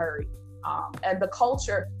fast in a hurry, and the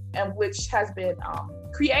culture in which has been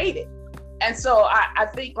created. And so I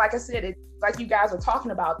think, like I said, like you guys are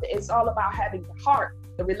talking about, it's all about having the heart,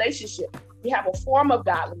 the relationship. We have a form of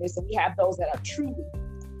godliness, and we have those that are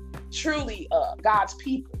truly God's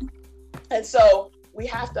people. And so we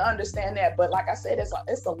have to understand that. But like I said,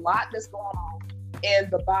 it's a lot that's going on in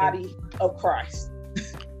the body of Christ.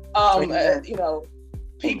 You know,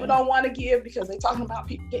 people don't want to give because they're talking about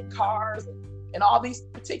people getting cars and all these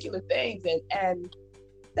particular things, and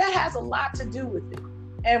that has a lot to do with it.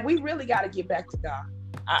 And we really got to get back to God.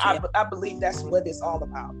 I believe that's what it's all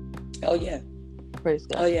about. Oh yeah. Praise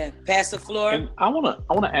God. Oh yeah. Pastor Flora. And I want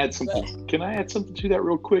to add something. Can I add something to that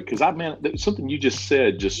real quick? Because something you just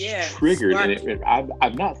said just triggered, and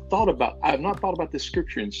I've not thought about this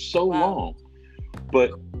scripture in so long.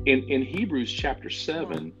 But in Hebrews chapter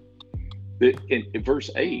 7, in verse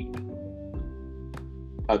 8,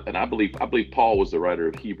 and I believe Paul was the writer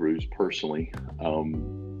of Hebrews personally,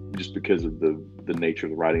 just because of the nature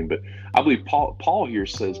of the writing. But I believe Paul here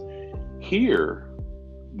says, here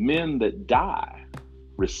men that die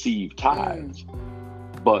receive tithes,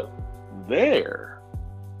 but there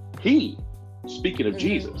he, speaking of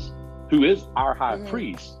Jesus, who is our high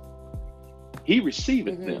priest, he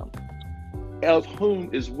receiveth them, of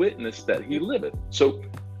whom is witness that he liveth. So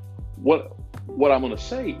what I'm going to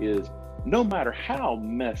say is, no matter how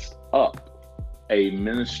messed up a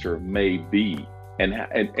minister may be,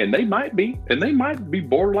 and they might be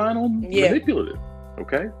borderline on manipulative,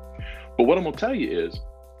 okay? But what I'm going to tell you is,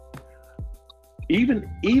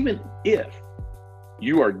 even if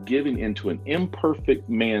you are giving into an imperfect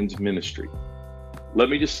man's ministry, let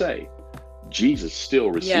me just say, Jesus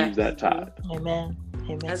still receives that tithe. Amen.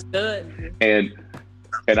 Amen. That's good. And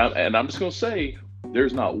I'm just going to say,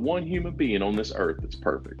 there's not one human being on this earth that's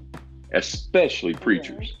perfect, especially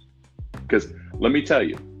preachers. Because let me tell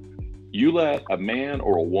you, you let a man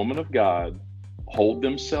or a woman of God hold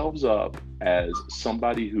themselves up as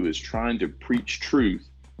somebody who is trying to preach truth,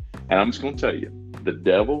 and I'm just going to tell you, the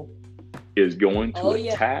devil is going to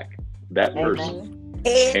attack that person.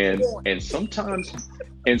 And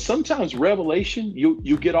sometimes revelation,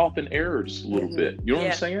 you get off in error just a little bit. You know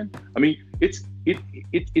what I'm saying? I mean, it's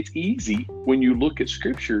easy when you look at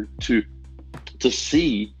scripture to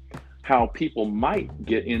see how people might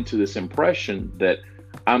get into this impression that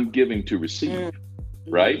I'm giving to receive,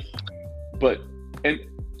 right? But, and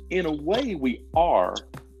in a way we are,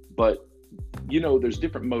 but there's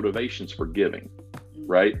different motivations for giving,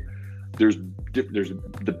 right? There's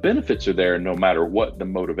the benefits are there no matter what the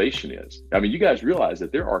motivation is. I mean, you guys realize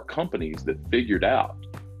that there are companies that figured out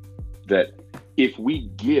that if we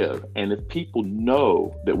give and if people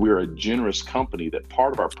know that we're a generous company, that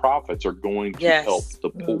part of our profits are going to help the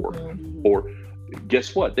poor. Or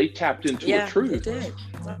guess what? They tapped into a truth. They did.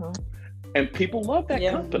 And people love that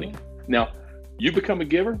company. Now, you become a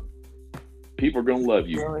giver, people are going to love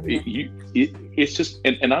you. It's just,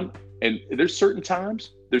 and there's certain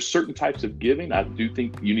times, there's certain types of giving. I do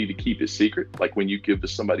think you need to keep it secret. Like when you give to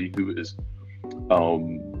somebody who is,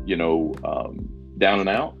 down and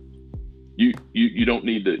out, you don't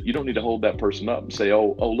need to hold that person up and say,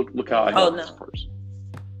 oh, look how I help this person.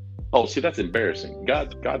 Oh, see, that's embarrassing.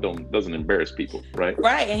 God doesn't embarrass people, right?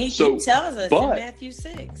 Right, and He tells us in Matthew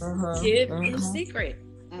 6, give in secret.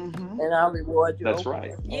 And I'll reward you. That's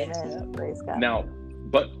right. Yeah. Praise God. Now,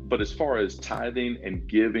 but as far as tithing and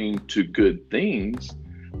giving to good things,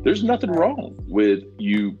 there's nothing wrong with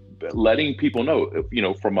you letting people know,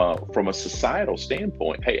 from a societal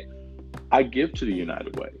standpoint, hey, I give to the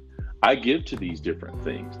United Way. I give to these different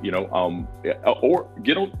things, or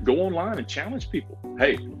go online and challenge people.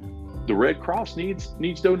 Hey, the Red Cross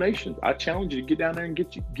needs donations. I challenge you to get down there and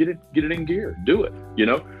get it in gear. Do it.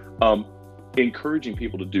 Encouraging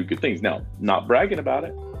people to do good things. Now, not bragging about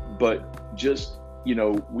it, but just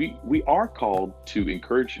we are called to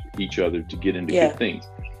encourage each other to get into good things.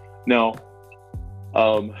 Now,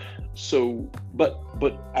 but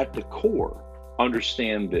at the core,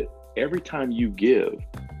 understand that every time you give,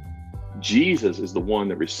 Jesus is the one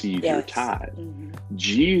that receives your tithe.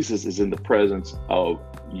 Jesus is in the presence of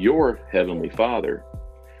your heavenly Father.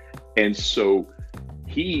 And so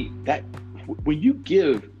when you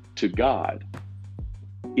give to God,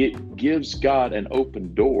 it gives God an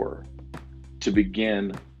open door to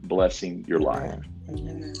begin blessing your life.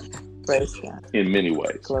 Praise God. In many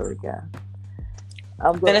ways. Glory to God.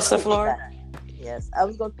 I'm going Minister Flora? Yes, I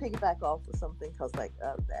was going to piggyback off of something because that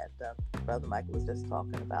Brother Michael was just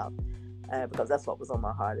talking about, because that's what was on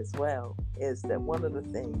my heart as well, is that one of the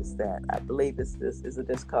things that I believe is a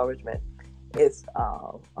discouragement is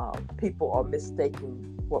people are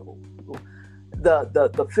mistaking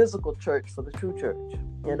the physical church for the true church,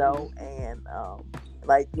 and I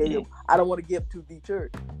don't want to give to the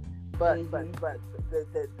church, but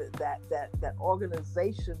that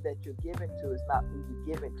organization that you're giving to is not who you're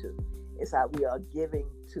giving to. It's how we are giving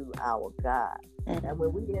to our God. And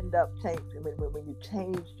when we end up changing, when you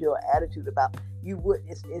change your attitude about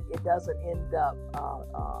it doesn't end up.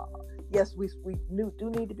 Yes, we do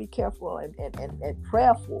need to be careful and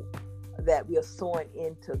prayerful that we are sowing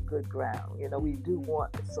into good ground. We do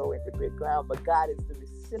want to sow into good ground, but God is the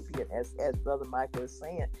recipient, as Brother Michael is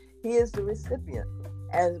saying. He is the recipient.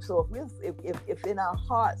 And so if in our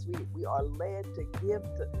hearts we are led to give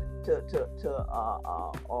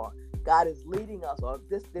or God is leading us, or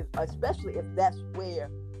this, especially if that's where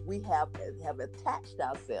we have attached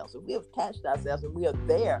ourselves. If we have attached ourselves and we are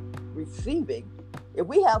there receiving, if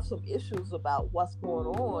we have some issues about what's going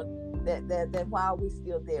on, then why are we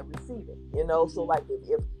still there receiving? So like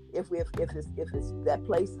if that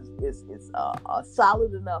place is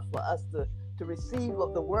solid enough for us to receive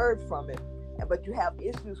of the word from it, but you have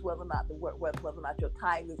issues whether or not your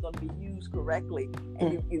time is going to be used correctly,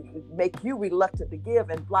 and you make you reluctant to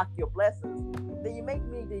give and block your blessings, then you may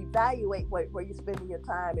need to evaluate where you're spending your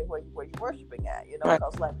time and where you're worshiping at.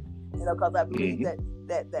 Because I believe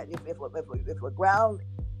that if a ground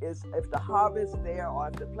if the harvest there, or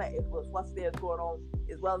if the plant, if what's there is going on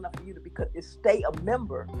is well enough for you to stay a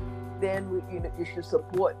member, then you should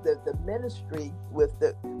support the ministry with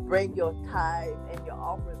bring your tithe and your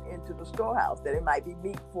offering into the storehouse, that it might be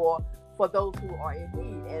meat for those who are in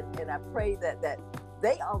need. And I pray that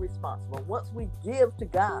they are responsible. Once we give to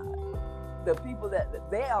God, the people that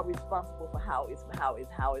they are responsible for how it's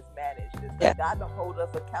managed. Yeah. God don't hold us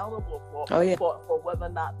accountable for whether or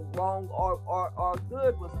not the wrong or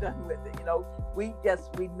good was done with it. We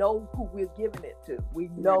know who we're giving it to. We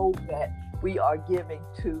know that we are giving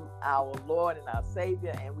to our Lord and our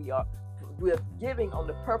Savior, and we're giving on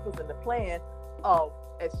the purpose and the plan of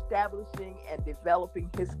establishing and developing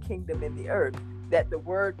His kingdom in the earth, that the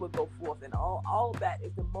word will go forth, and all of that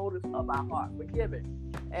is the motive of our heart for giving.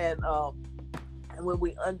 And when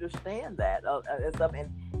we understand that,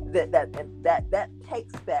 that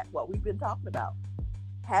takes that what we've been talking about,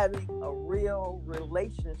 having a real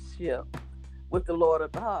relationship with the Lord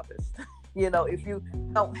of the harvest. If you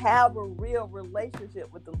don't have a real relationship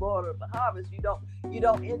with the Lord of the harvest, you don't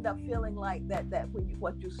end up feeling like that when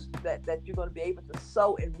that you're going to be able to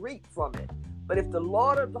sow and reap from it. But if the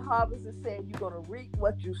Lord of the harvest is saying you're going to reap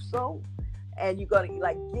what you sow, and you're going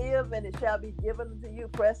to give, and it shall be given to you,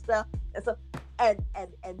 pressed down, and so and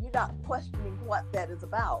you're not questioning what that is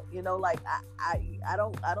about. I'm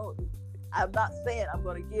not saying I'm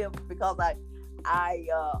going to give because I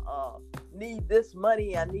need this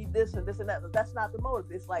money, I need this and this and that. That's not the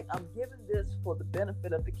motive. It's like, I'm giving this for the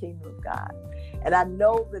benefit of the kingdom of God. And I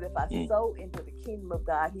know that if I sow into the kingdom of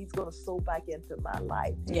God, He's going to sow back into my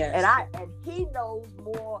life. Yes. And He knows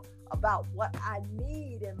more about what I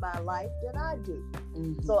need in my life than I do.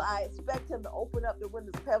 Mm-hmm. So I expect Him to open up the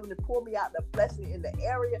windows of heaven and pour me out the blessing in the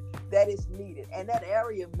area that is needed. And that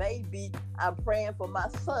area may be, I'm praying for my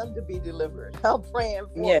son to be delivered. I'm praying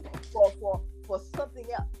for something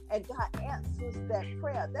else, and God answers that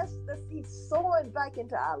prayer. That's He's sowing back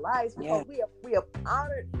into our lives, because we have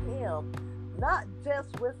honored Him not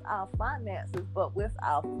just with our finances, but with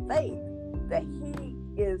our faith, that He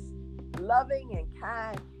is loving and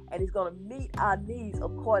kind, and He's going to meet our needs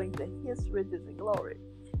according to His riches and glory.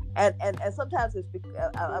 And sometimes I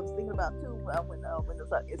was thinking about too when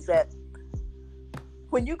it's that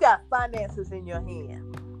when you got finances in your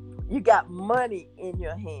hand, you got money in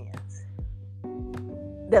your hands.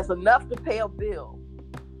 There's enough to pay a bill,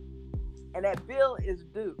 and that bill is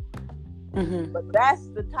due. Mm-hmm. But that's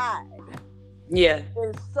the tithe. Yeah,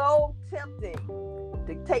 it's so tempting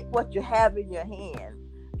to take what you have in your hand.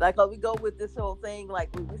 Like, we go with this whole thing, like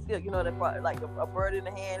we still, that like a bird in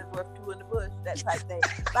the hand is worth two in the bush, that type thing.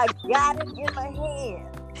 Like, got it in my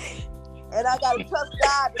hand, and I gotta trust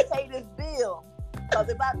God to pay this bill. Because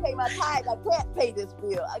if I pay my tithe, I can't pay this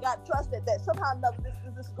bill. I got to trust that somehow or another this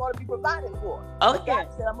is going to be provided for. Okay. God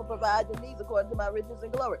said, I'm going to provide your needs according to my riches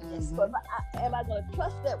and glory. Mm-hmm. So am I going to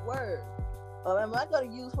trust that word? Or am I going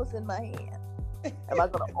to use what's in my hand? Am I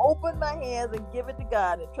going to open my hands and give it to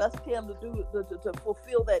God and trust Him to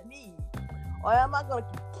fulfill that need? Or am I going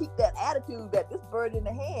to keep that attitude that this bird in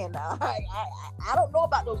the hand, I don't know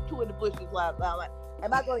about those two in the bushes last time.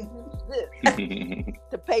 Am I going to use this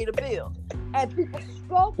to pay the bill? And people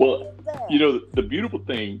struggle with that. The beautiful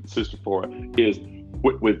thing, Sister Flora, is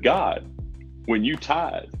with God, when you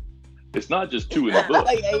tithe, it's not just two in the bush.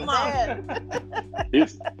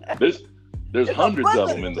 There's hundreds of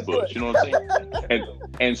them in the bush. You know what I'm saying?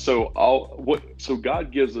 And so so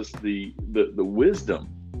God gives us the wisdom,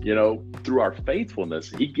 through our faithfulness.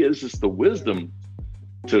 He gives us the wisdom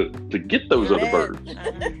to get those other birds.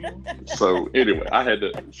 So anyway, I didn't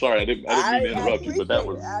mean to interrupt you, but that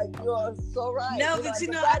was. You're so right. No, but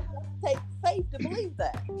it takes faith to believe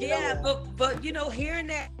that. Yeah, but hearing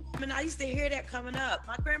that, I used to hear that coming up.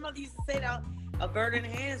 My grandmother used to say that a bird in the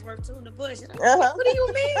hand is worth two in the bush. What do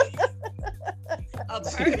you mean? A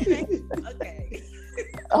bird in the hand? Okay.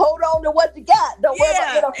 Hold on to what you got. Don't worry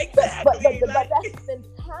about it. Exactly. But that's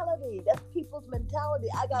mentality. That's people's mentality.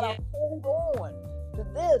 I gotta hold on to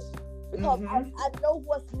this because I know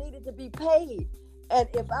what's needed to be paid. And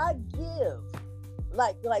if I give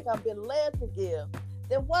like I've been led to give,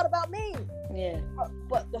 then what about me? Yeah.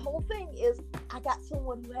 But the whole thing is I got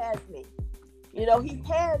someone who has me. He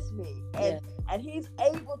has me, and He's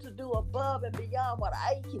able to do above and beyond what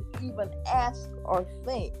I can even ask or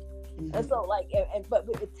think. Mm-hmm. And so, but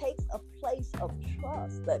it takes a place of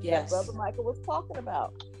trust that Brother Michael was talking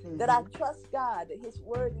about. Mm-hmm. That I trust God, that His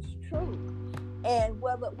word is true, and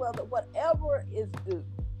whatever is due,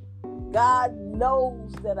 God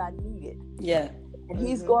knows that I need it. Yeah. And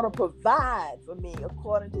He's going to provide for me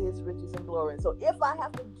according to His riches and glory. And so if I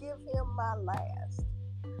have to give Him my last,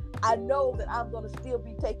 I know that I'm going to still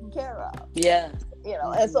be taken care of. Yeah. You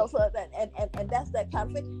know, and so that and that's that kind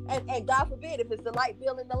of thing. And God forbid if it's the light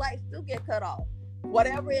bill and the light still get cut off.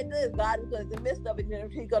 Whatever it is, God is going to, in the midst of it,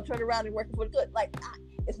 He's going to turn around and work for the good. Like,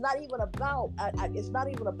 it's not even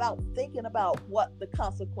about thinking about what the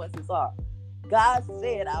consequences are. God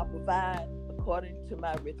said, "I'll provide according to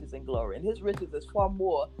my riches and glory," and His riches is far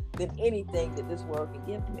more than anything that this world can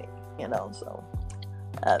give me. You know, so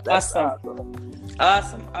that's awesome.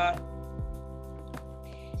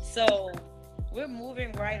 So we're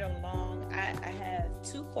moving right along. I have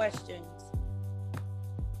two questions.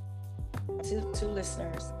 Two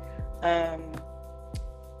listeners.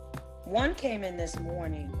 One came in this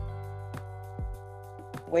morning,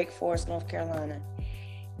 Wake Forest, North Carolina.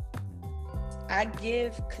 I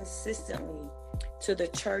give consistently to the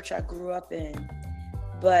church I grew up in,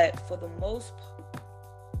 but for the most part,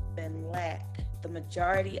 been lack the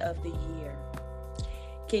majority of the year.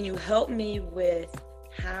 Can you help me with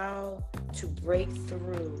how to break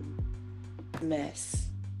through mess?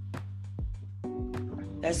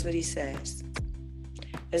 That's what he says.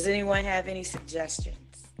 Does anyone have any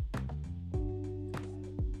suggestions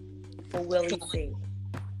for Willie C?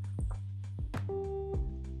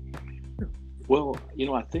 Well,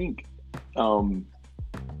 I think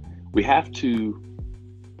we have to,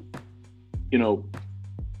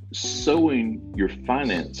 sowing your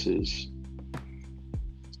finances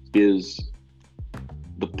is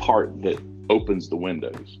the part that opens the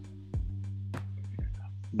windows.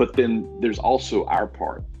 But then there's also our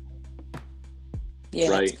part. Yeah,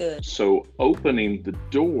 right? That's good. So opening the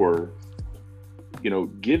door,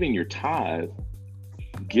 giving your tithe,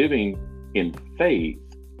 giving in faith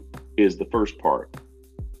is the first part.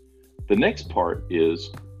 The next part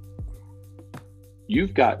is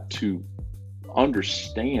you've got to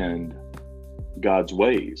understand God's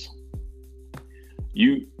ways.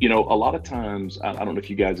 A lot of times, I don't know if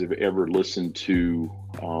you guys have ever listened to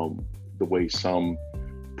the way some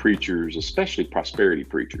preachers, especially prosperity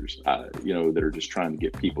preachers, that are just trying to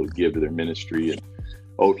get people to give to their ministry. And,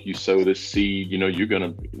 if you sow this seed, you're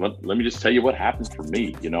going to, let me just tell you what happened for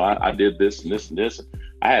me. I did this and this and this.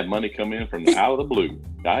 I had money come in from out of the blue.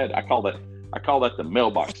 I call that the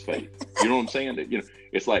mailbox faith. You know what I'm saying? That,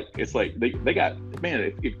 it's like they got,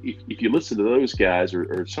 man, if you listen to those guys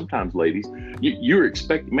or sometimes ladies, you're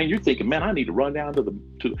expecting, man, you're thinking, man, I need to run down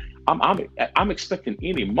I'm expecting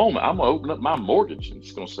any moment I'm gonna open up my mortgage and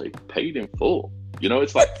it's gonna say paid in full.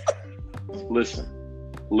 It's like, listen.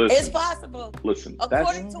 It's possible. Listen,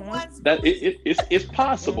 according to one it's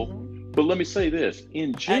possible. But let me say this: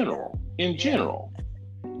 in general,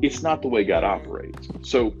 it's not the way God operates.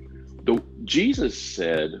 So, Jesus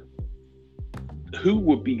said, "Who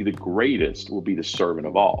will be the greatest will be the servant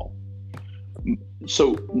of all."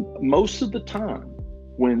 So, most of the time,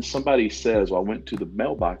 when somebody says, "Well, I went to the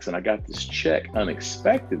mailbox and I got this check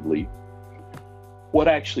unexpectedly," what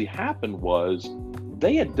actually happened was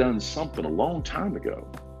they had done something a long time ago,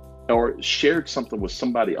 or shared something with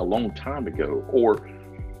somebody a long time ago, or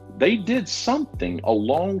they did something a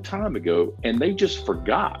long time ago and they just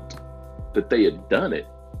forgot that they had done it.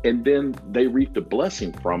 And then they reaped a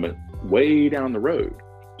blessing from it way down the road.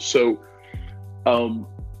 So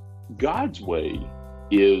God's way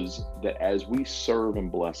is that as we serve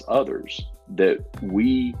and bless others, that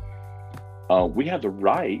we have the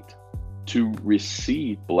right to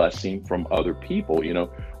receive blessing from other people.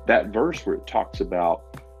 That verse where it talks about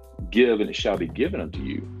give and it shall be given unto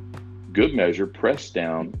you, good measure, pressed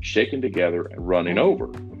down, shaken together, and running over.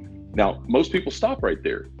 Now, most people stop right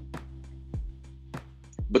there.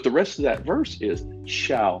 But the rest of that verse is,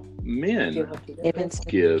 shall men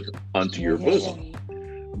give unto your bosom.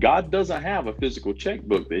 God doesn't have a physical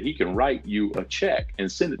checkbook that He can write you a check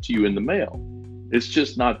and send it to you in the mail. It's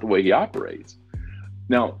just not the way He operates.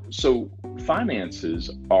 Now, so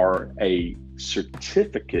finances are a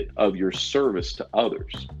certificate of your service to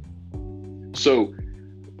others. So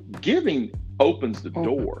giving opens the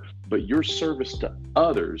door, but your service to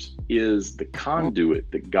others is the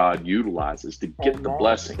conduit that God utilizes to get the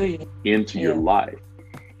blessing into your life.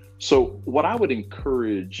 So what I would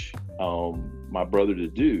encourage my brother to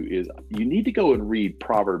do is you need to go and read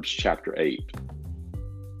Proverbs chapter 8.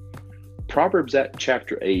 Proverbs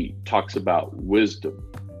chapter 8 talks about wisdom.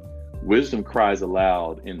 Wisdom cries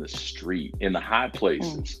aloud in the street, in the high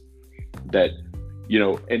places, that,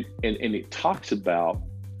 and it talks about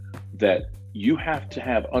that you have to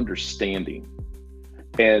have understanding.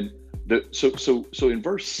 And so in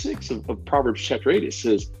verse 6 of Proverbs chapter 8, it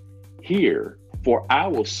says, "Hear, for I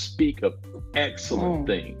will speak of excellent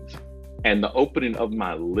things, and the opening of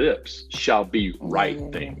my lips shall be right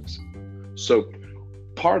things." So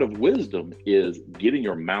part of wisdom is getting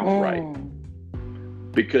your mouth right,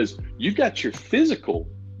 because you got your physical,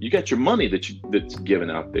 you got your money that's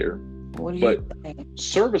given out there, but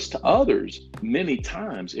service to others many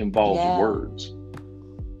times involves words.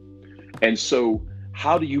 And so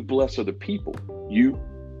how do you bless other people? You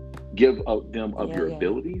give them of your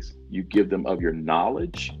abilities, you give them of your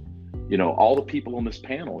knowledge. You know, all the people on this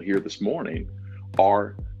panel here this morning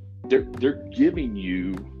they're giving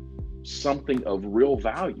you something of real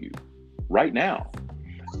value right now.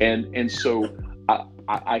 And so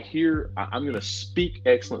I hear I'm going to speak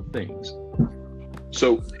excellent things.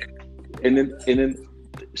 So and then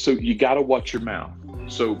so you got to watch your mouth.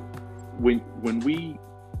 So when we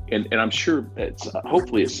and I'm sure that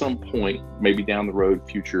hopefully at some point, maybe down the road,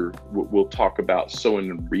 future, we'll talk about sowing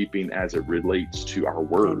and reaping as it relates to our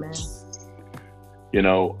words. Amen. You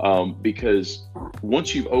know, because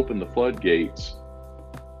once you've opened the floodgates,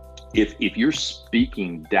 if you're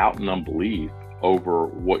speaking doubt and unbelief over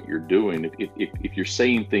what you're doing, if you're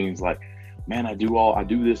saying things like, man, I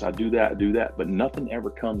do this, I do that, but nothing ever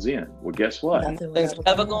comes in. Well, guess what? Nothing's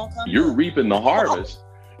ever gonna come You're reaping the harvest.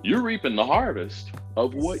 You're reaping the harvest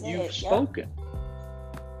of what you've spoken.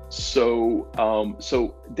 So,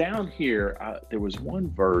 so down here, there was one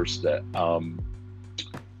verse that,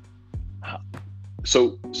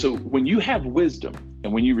 so when you have wisdom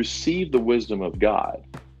and when you receive the wisdom of God,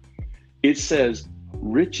 it says,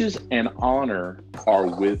 riches and honor are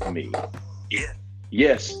with me. Yeah.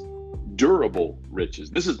 Yes, durable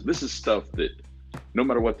riches. This is stuff that no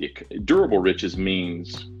matter what durable riches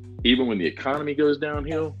means, even when the economy goes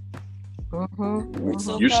downhill,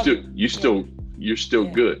 you're still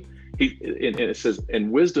good. And it says,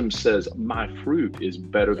 and wisdom says, my fruit is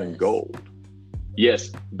better than gold.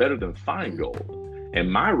 Yes, better than fine gold. And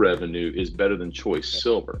my revenue is better than choice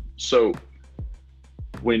silver. So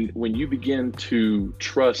when you begin to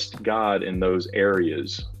trust God in those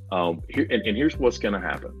areas, here's what's going to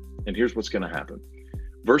happen. And here's what's going to happen.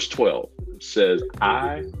 Verse 12 says,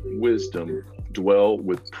 I, wisdom, dwell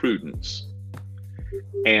with prudence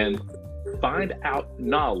and find out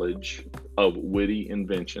knowledge of witty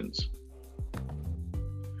inventions.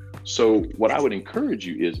 So what I would encourage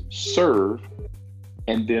you is serve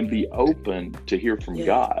and then be open to hear from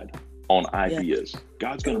God on ideas.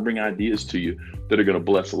 God's going to bring ideas to you that are going to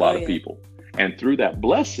bless a lot of people. And through that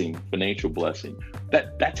blessing, financial blessing,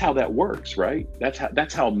 that's how that works, right?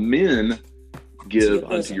 That's how men give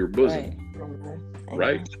unto your bosom,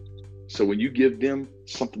 right? So when you give them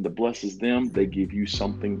something that blesses them, they give you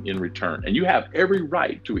something in return. And you have every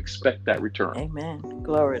right to expect that return. Amen.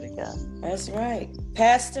 Glory to God. That's right.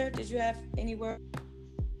 Pastor, did you have any word?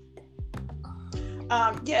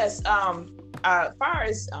 Yes. As far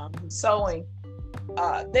as sowing,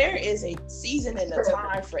 there is a season and a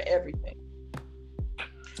time for everything.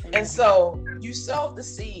 And so you sow the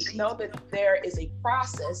seed, know that there is a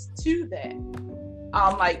process to that.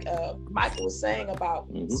 Like Michael was saying about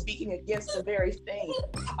speaking against the very thing,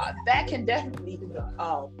 that can definitely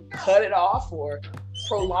cut it off or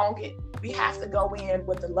prolong it. We have to go in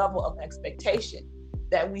with the level of expectation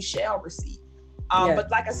that we shall receive. But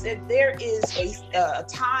like I said, there is a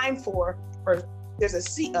time for there's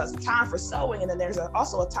a time for sowing, and then there's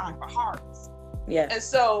also a time for harvest. Yeah. And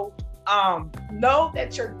so know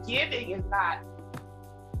that your giving is not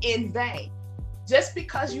in vain. Just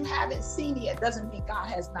because you haven't seen it doesn't mean God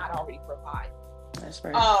has not already provided. That's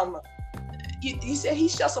right. He said he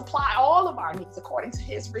shall supply all of our needs according to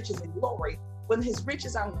his riches and glory. When his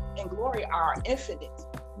riches and glory are infinite,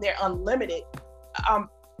 they're unlimited.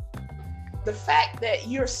 The fact that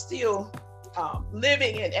you're still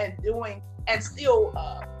living and doing and still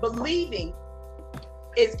believing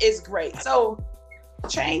is great. So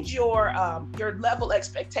change your level of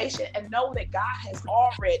expectation and know that God has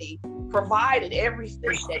already provided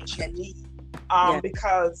everything that you need.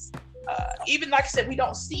 Because even like I said, we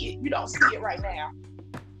don't see it. You don't see it right now.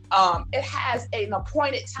 It has an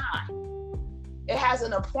appointed time. It has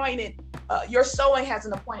an appointed. Your sowing has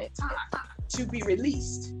an appointed time to be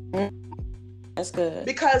released. That's good.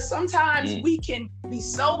 Because sometimes we can be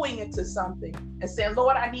sowing into something and saying,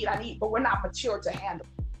 Lord, I need, but we're not mature to handle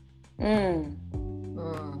it.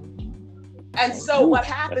 And so what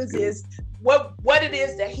happens is what it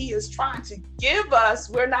is that he is trying to give us,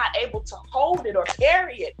 we're not able to hold it or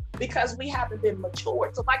carry it because we haven't been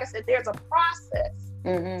matured. So like I said, there's a process.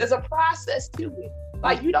 There's a process to it.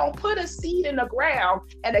 Like you don't put a seed in the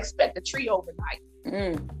ground and expect a tree overnight.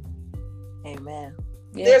 Amen.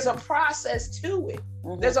 Yeah. There's a process to it.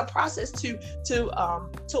 There's a process to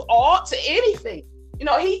anything. You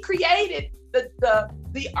know, he created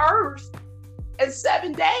the earth in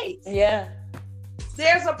 7 days. Yeah.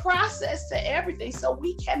 There's a process to everything. So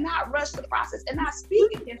we cannot rush the process, and not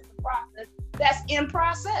speak against the process that's in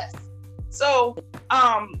process. So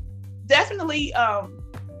definitely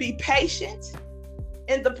be patient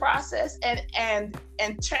in the process, and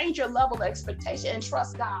change your level of expectation and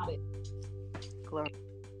trust God.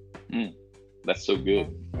 That's so good.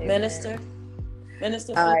 Minister.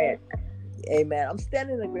 Amen. I'm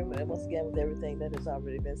standing in agreement once again with everything that has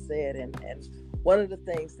already been said, and one of the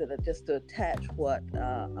things that just to attach what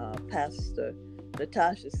Pastor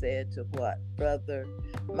Natasha said to what Brother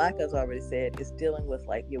Micah's already said is dealing with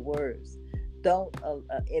like your words. Don't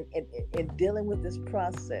in dealing with this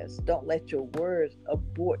process, don't let your words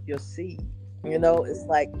abort your seed. You know, it's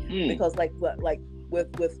like because like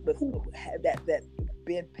with that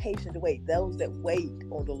being patient to wait. Those that wait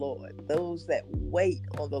on the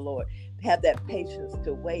Lord, have that patience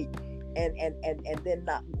to wait, and then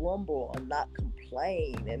not grumble or not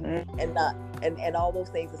complain and not and all those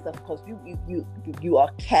things and stuff, because you are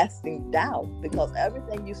casting doubt, because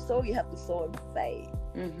everything you sow, you have to sow in faith.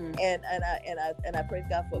 And I praise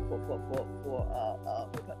God for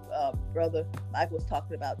Brother Mike was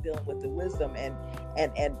talking about dealing with the wisdom and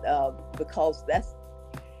because that's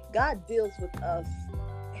God deals with us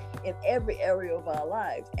in every area of our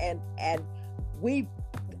lives, and the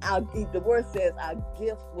word says our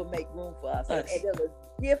gift will make room for us, and there's a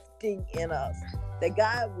gifting in us that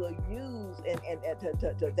God will use and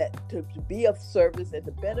to be of service and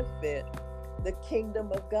to benefit the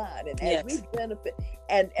kingdom of God. And as we benefit,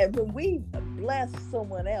 and when we bless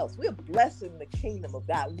someone else, we're blessing the kingdom of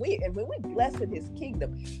God. And when we blessing His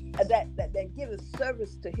kingdom, that gives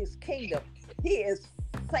service to His kingdom, He is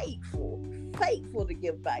faithful to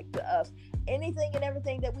give back to us anything and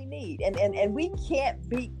everything that we need. And we can't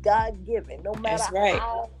beat God given, no matter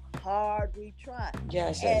how hard we try.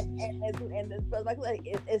 Yes. And it's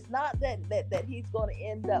not that He's going to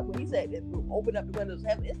end up, when He said open up the windows of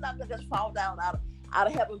heaven, it's not going to just fall down out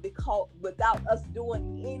of heaven because without us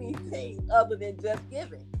doing anything other than just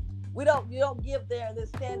giving. You don't give there and then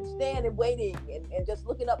stand and waiting and just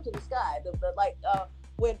looking up to the sky.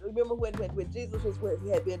 When Jesus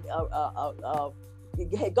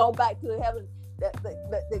had gone back to heaven,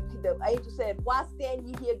 the angel said, "Why stand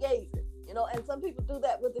ye here gazing?" You know, and some people do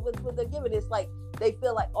that with their giving. It's like they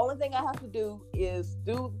feel like only thing I have to do is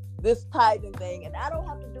do this tithing thing, and I don't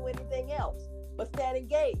have to do anything else but stand and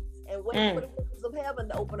gaze and wait for the windows of heaven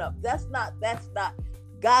to open up. That's not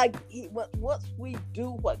God. Once we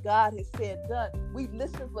do what God has said done, we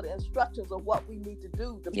listen for the instructions of what we need to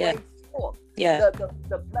do to bring forth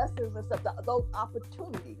the blessings and stuff, those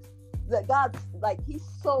opportunities that God, like He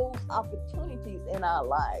sows opportunities in our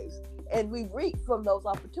lives, and we reap from those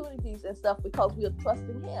opportunities and stuff because we are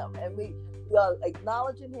trusting Him, and we are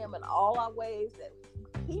acknowledging Him in all our ways, and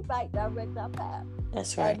He might direct our path.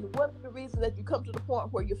 That's right. And one of the reasons that you come to the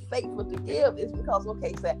point where you're faithful to give is because,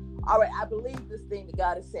 okay, say, all right, I believe this thing that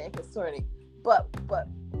God is saying concerning, but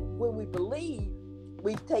when we believe,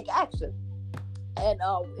 we take action. And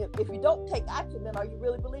if you don't take action, then are you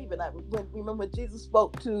really believing? Remember when Jesus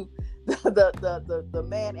spoke to the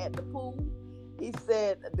man at the pool? He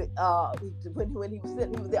said when he was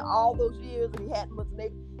there all those years and he hadn't much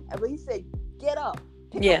neighbor, and when he said, "Get up,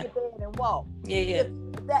 pick up your bed and walk." The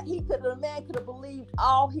man could have believed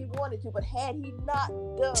all he wanted to, but had he not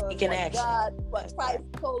done what Christ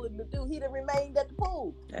told him to do, he'd have remained at the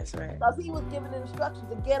pool. That's right. Because he was given the instructions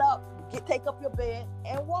to get up, take up your bed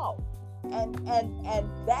and walk. And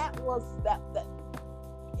that was the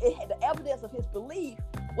evidence of his belief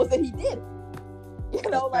was that he did it. You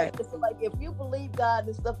know, so like if you believe God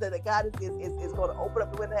and stuff that God is going to open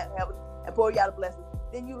up the window of heaven and pour you out a blessing,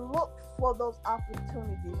 then you look for those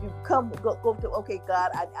opportunities. You go to, okay,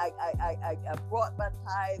 God, I brought my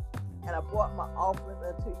tithe and I brought my offering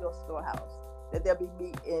into your storehouse, that there be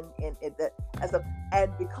meat in that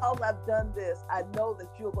and because I've done this, I know that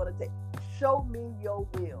you're going to show me your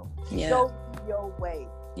will, show me your way,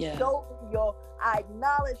 show me I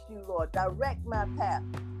acknowledge you, Lord, direct my path,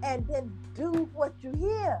 and then do what you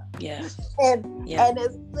hear. And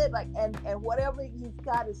as I said, and whatever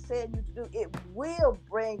God has said you to do, it will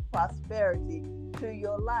bring prosperity to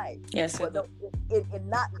your life. Yes, it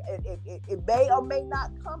may or may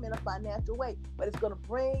not come in a financial way, but it's going to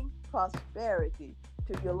bring prosperity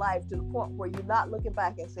to your life, to the point where you're not looking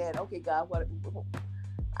back and saying, okay, God, what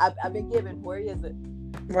I've been given, where is it?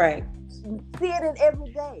 Right. See it in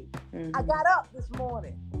every day. I got up this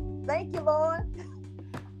morning. Thank you, Lord.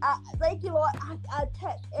 I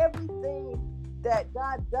attach everything that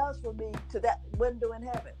God does for me to that window in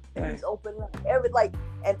heaven. And Right. He's open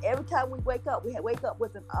and every time we wake up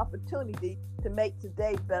with an opportunity to make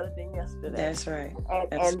today better than yesterday. That's right.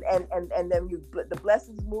 And then the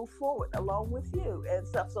blessings move forward along with you and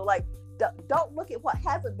stuff. So like, don't look at what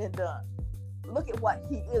hasn't been done. Look at what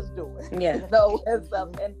He is doing. Yeah. You know, and stuff.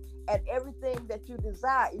 And everything that you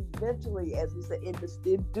desire, eventually, as we said, in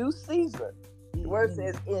due season. The word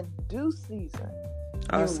says, in due season,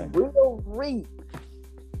 Awesome. you will reap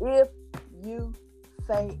if you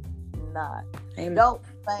faint not. Amen. Don't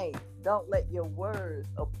faint. Don't let your words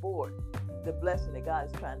abort the blessing that God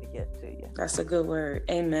is trying to get to you. That's a good word.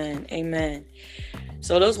 Amen. Amen.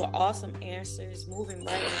 So those were awesome answers. Moving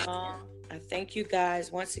right along. I thank you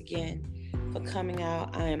guys once again for coming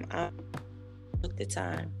out. I took the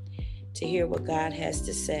time to hear what God has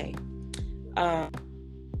to say.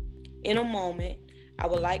 In a moment, I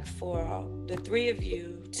would like for the three of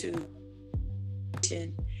you to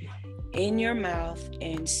in your mouth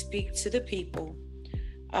and speak to the people.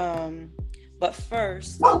 But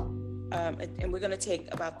first, and we're going to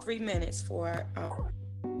take about 3 minutes for our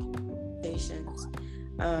presentations.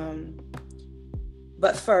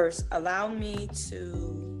 But first, allow me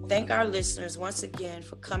to thank our listeners once again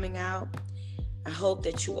for coming out. I hope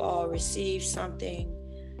that you all received something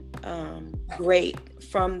great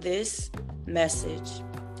from this message.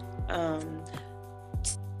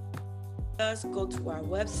 Us go to our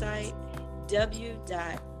website,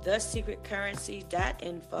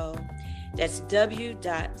 w.thesecretcurrency.info. That's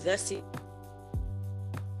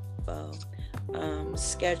w.thesecretcurrency.info.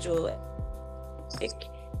 Schedule a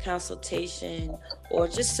consultation or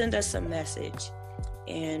just send us a message,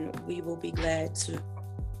 and we will be glad to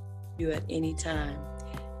you at any time.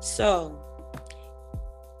 So,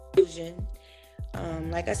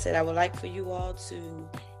 like I said, I would like for you all to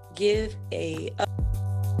give a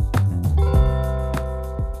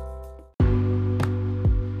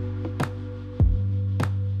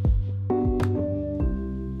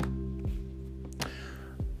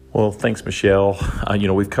Well, thanks, Michelle.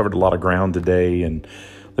 We've covered a lot of ground today, and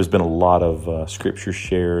there's been a lot of scripture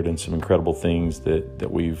shared and some incredible things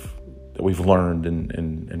that we've learned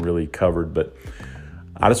and really covered. But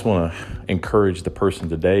I just want to encourage the person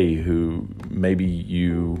today who maybe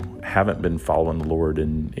you haven't been following the Lord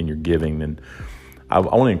in your giving. And I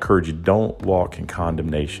want to encourage you, don't walk in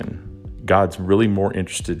condemnation. God's really more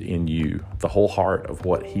interested in you. The whole heart of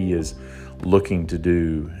what He is looking to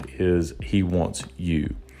do is He wants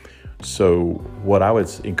you. So what I would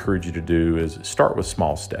encourage you to do is start with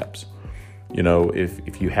small steps.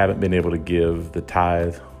 If you haven't been able to give the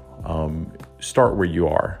tithe, start where you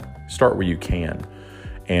are. Start where you can.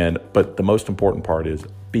 But the most important part is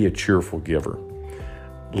be a cheerful giver.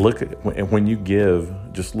 When you give,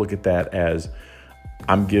 just look at that as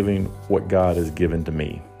I'm giving what God has given to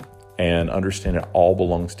me, and understand it all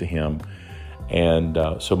belongs to Him. And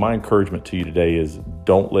so my encouragement to you today is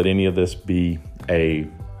don't let any of this be a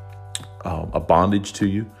bondage to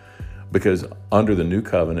you, because under the new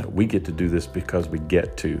covenant, we get to do this because we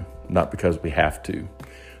get to, not because we have to.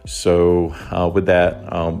 So with that,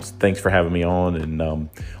 thanks for having me on, and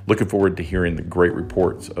looking forward to hearing the great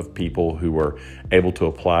reports of people who are able to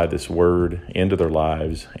apply this word into their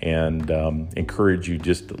lives, and encourage you,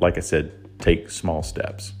 just like I said, take small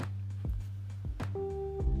steps.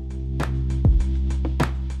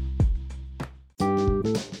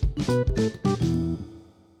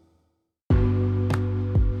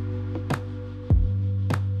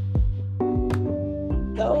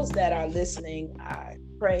 Those that are listening, I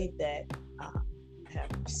pray that you have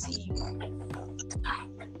received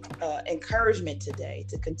encouragement today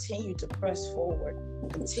to continue to press forward,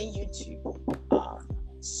 continue to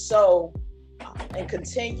sow, and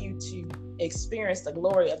continue to experience the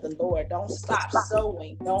glory of the Lord. Don't stop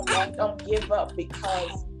sowing. Don't give up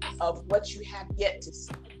because of what you have yet to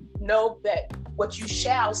see. Know that what you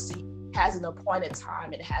shall see has an appointed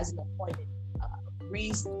time. It has an appointed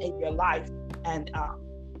reason in your life, and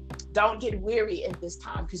don't get weary in this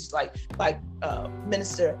time, because like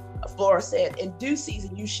Minister Flora said, in due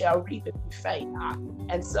season you shall reap if you faint not.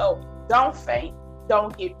 And so don't faint,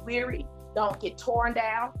 don't get weary, don't get torn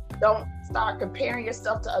down, don't start comparing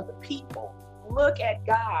yourself to other people. Look at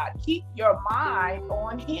God. Keep your mind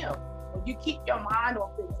on Him. When you keep your mind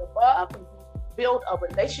on things above, when you build a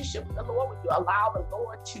relationship with the Lord, when you allow the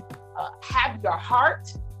Lord to have your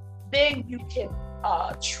heart, then you can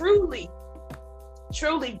truly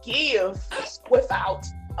give without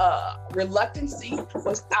reluctancy,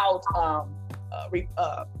 without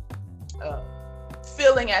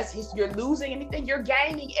feeling as if you're losing anything. You're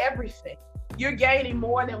gaining everything. you're gaining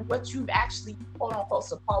more than what you've actually, quote unquote,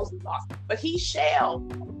 supposedly lost. But he shall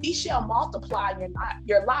multiply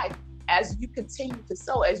your life as you continue to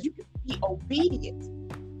sow, as you can be obedient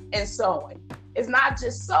in sowing. It's not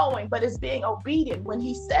just sowing, but it's being obedient when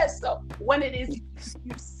he says so. When it is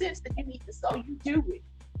you sense that you need to sow, you do it.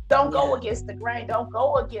 Don't go against the grain. Don't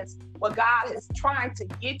go against what God is trying to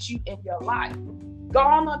get you in your life.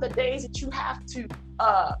 Gone are the days that you have to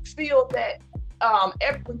feel that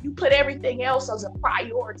when you put everything else as a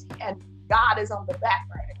priority and God is on the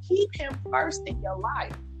background. Keep him first in your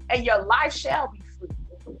life, and your life shall be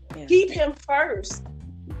fruitful. Yeah. Keep him first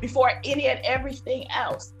before any and everything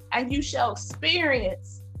else, and you shall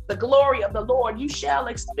experience the glory of the Lord. You shall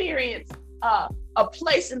experience a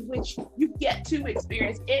place in which you get to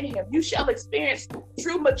experience in him. You shall experience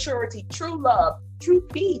true maturity, true love, true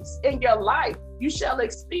peace in your life. You shall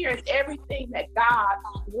experience everything that God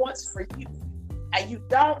wants for you. And you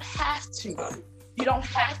don't have to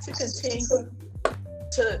continue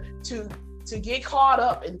to get caught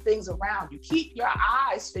up in things around you. Keep your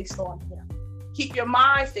eyes fixed on him. Keep your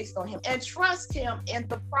mind fixed on him and trust him in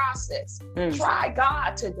the process. Try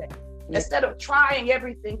God today instead of trying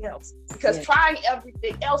everything else, because trying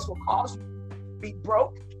everything else will cause you to be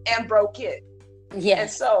broke and broken. Yes. And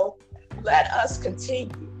so let us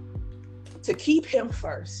continue to keep him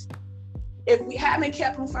first. If we haven't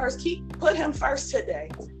kept him first, put him first today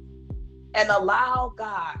and allow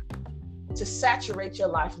God to saturate your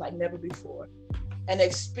life like never before and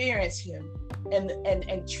experience him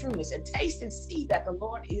and trueness, and taste and see that the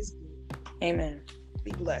Lord is good. Amen.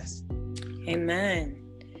 Be blessed. Amen.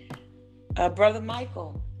 Brother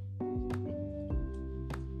Michael.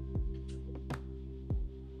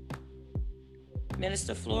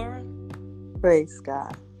 Minister Flora. Praise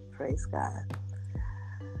God. Praise God.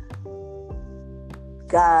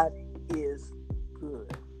 God is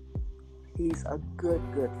good. He's a good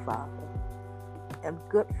father. And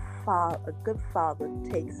a good father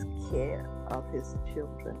takes care of his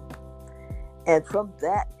children. And from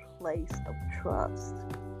that place of trust,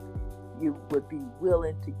 you would be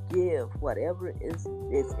willing to give whatever is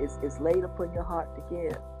laid upon your heart to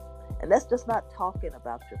give. And that's just not talking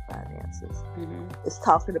about your finances. Mm-hmm. It's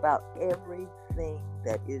talking about everything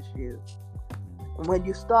that is you. And when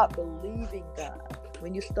you start believing God,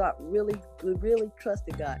 when you start really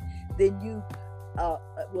trusting God, then you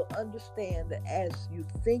will understand that as you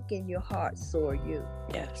think in your heart, so are you.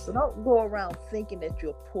 Yes. So don't go around thinking that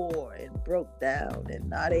you're poor and broke down and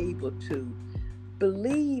not able to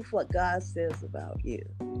believe what God says about you.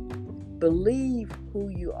 Believe who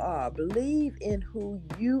you are. Believe in who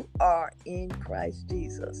you are in Christ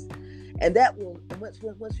Jesus. And that will,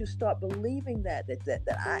 once you start believing that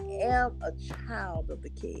I am a child of the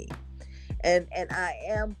King, and I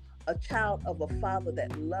am a child of a father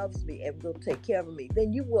that loves me and will take care of me,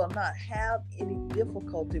 then you will not have any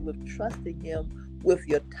difficulty with trusting him with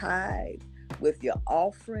your tithe, with your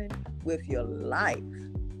offering, with your life.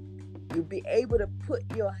 You'll be able to put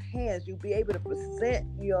your hands, you'll be able to present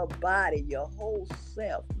your body, your whole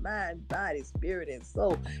self, mind, body, spirit, and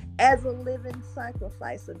soul as a living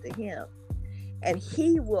sacrifice unto him. And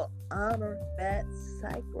he will honor that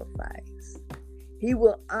sacrifice. He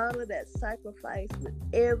will honor that sacrifice with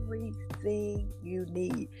everything you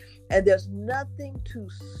need. And there's nothing too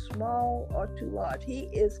small or too large. He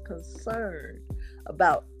is concerned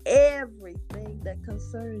about everything that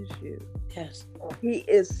concerns you. Yes. He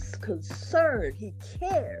is concerned. He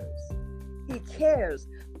cares. He cares.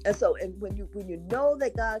 And so, and when you know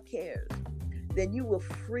that God cares, then you will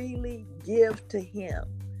freely give to him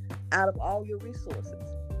out of all your resources.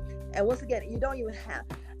 And once again, you don't even have,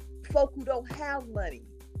 folk who don't have money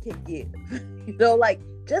can give.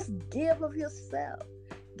 Just give of yourself.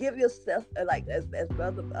 Give yourself, like as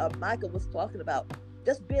Brother Michael was talking about,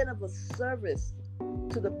 just being of a service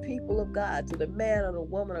to the people of God, to the man or the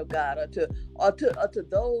woman of God, or to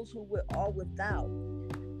those who are without.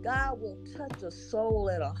 God will touch a soul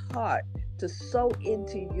and a heart to sow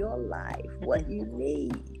into your life what you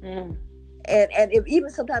need. Mm. And if even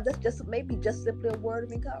sometimes that's just simply a word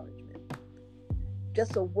of encouragement.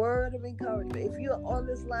 Just a word of encouragement. If you're on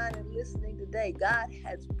this line and listening today, God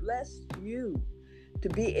has blessed you to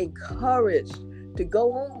be encouraged to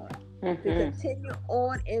go on, to continue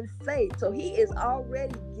on in faith. So he is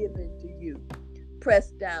already given to you,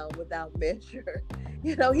 pressed down without measure.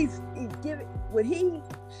 He's giving, when he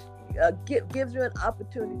gives you an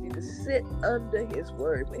opportunity to sit under his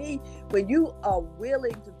word, when you are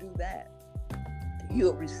willing to do that,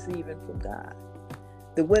 you're receiving from God.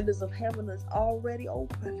 The windows of heaven is already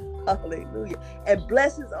open. Hallelujah. And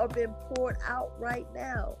blessings are being poured out right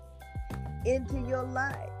now into your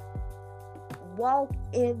life. walk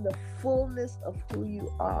in the fullness of who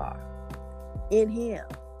you are in Him.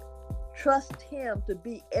 Trust Him to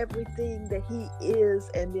be everything that He is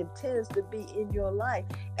and intends to be in your life,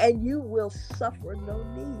 and you will suffer no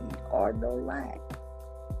need or no lack.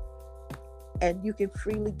 And you can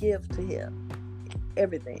freely give to Him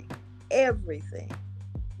everything,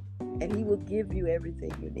 and He will give you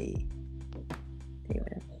everything you need.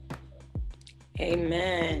 Amen.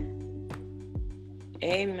 Amen.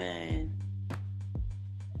 Amen.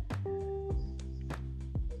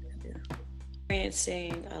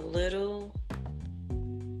 Experiencing a little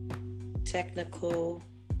technical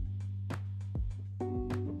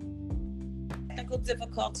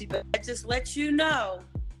difficulty, but I just let you know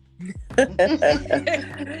that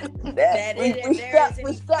there is an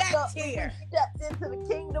effect here. We stepped into the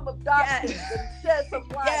kingdom of darkness and shed some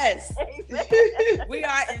light. Yes. We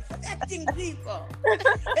are infecting people.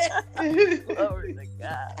 Glory to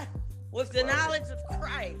God. With the knowledge of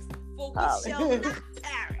Christ, for we shall not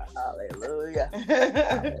perish. Hallelujah.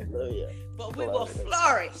 Hallelujah. But we will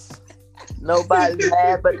flourish. Nobody's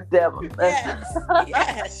mad but the devil. Yes.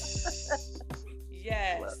 Yes.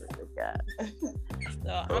 Yes. Glory to God.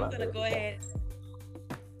 So I'm going to go ahead.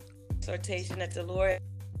 Exhortation that the Lord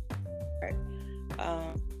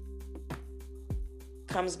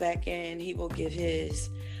comes back in, He will give His.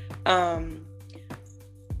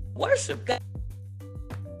 Worship God.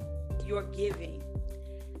 Your giving.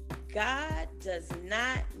 God does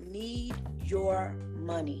not need your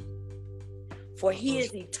money, for He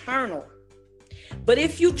is eternal. But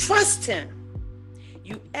if you trust Him,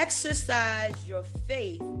 you exercise your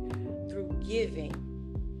faith through giving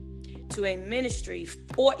to a ministry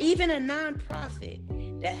or even a nonprofit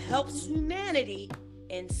that helps humanity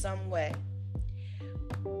in some way.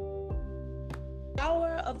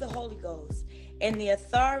 Power of the Holy Ghost and the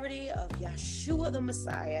authority of Yeshua the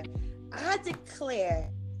Messiah, I declare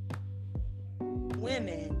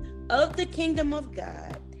women of the kingdom of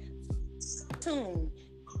God tune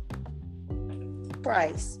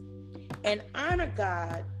Christ and honor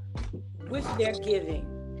God with their giving.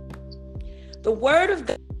 The word of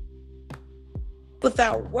God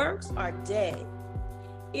without works are dead.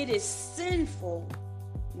 It is sinful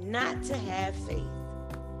not to have faith.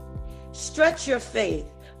 Stretch your faith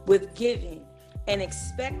with giving and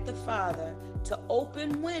expect the Father to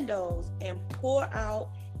open windows and pour out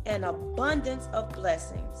an abundance of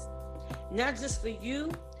blessings, not just for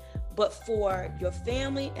you, but for your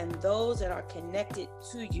family and those that are connected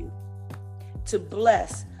to you, to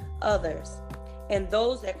bless others and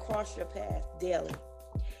those that cross your path daily.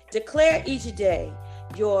 Declare each day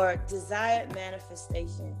your desired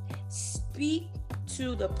manifestation. Speak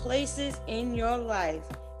to the places in your life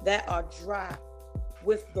that are dry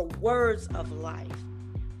with the words of life.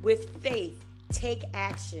 With faith, take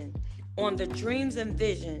action on the dreams and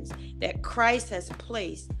visions that Christ has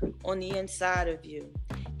placed on the inside of you,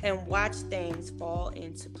 and watch things fall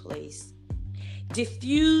into place.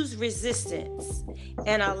 Diffuse resistance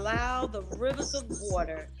and allow the rivers of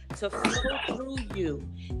water to flow through you.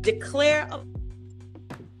 Declare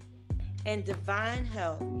and divine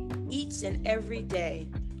health each and every day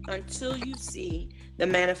until you see the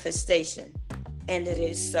manifestation. And it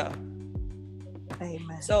is so.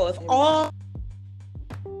 Amen. So if all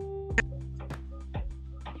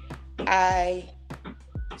I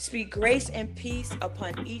speak grace and peace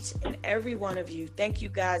upon each and every one of you. Thank you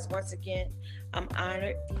guys once again. I'm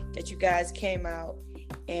honored that you guys came out.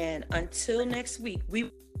 And until next week,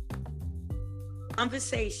 we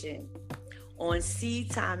conversation on seed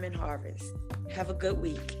time and harvest. Have a good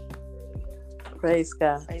week. Praise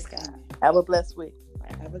God. Praise God. Have a blessed week.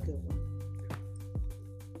 Have a good one.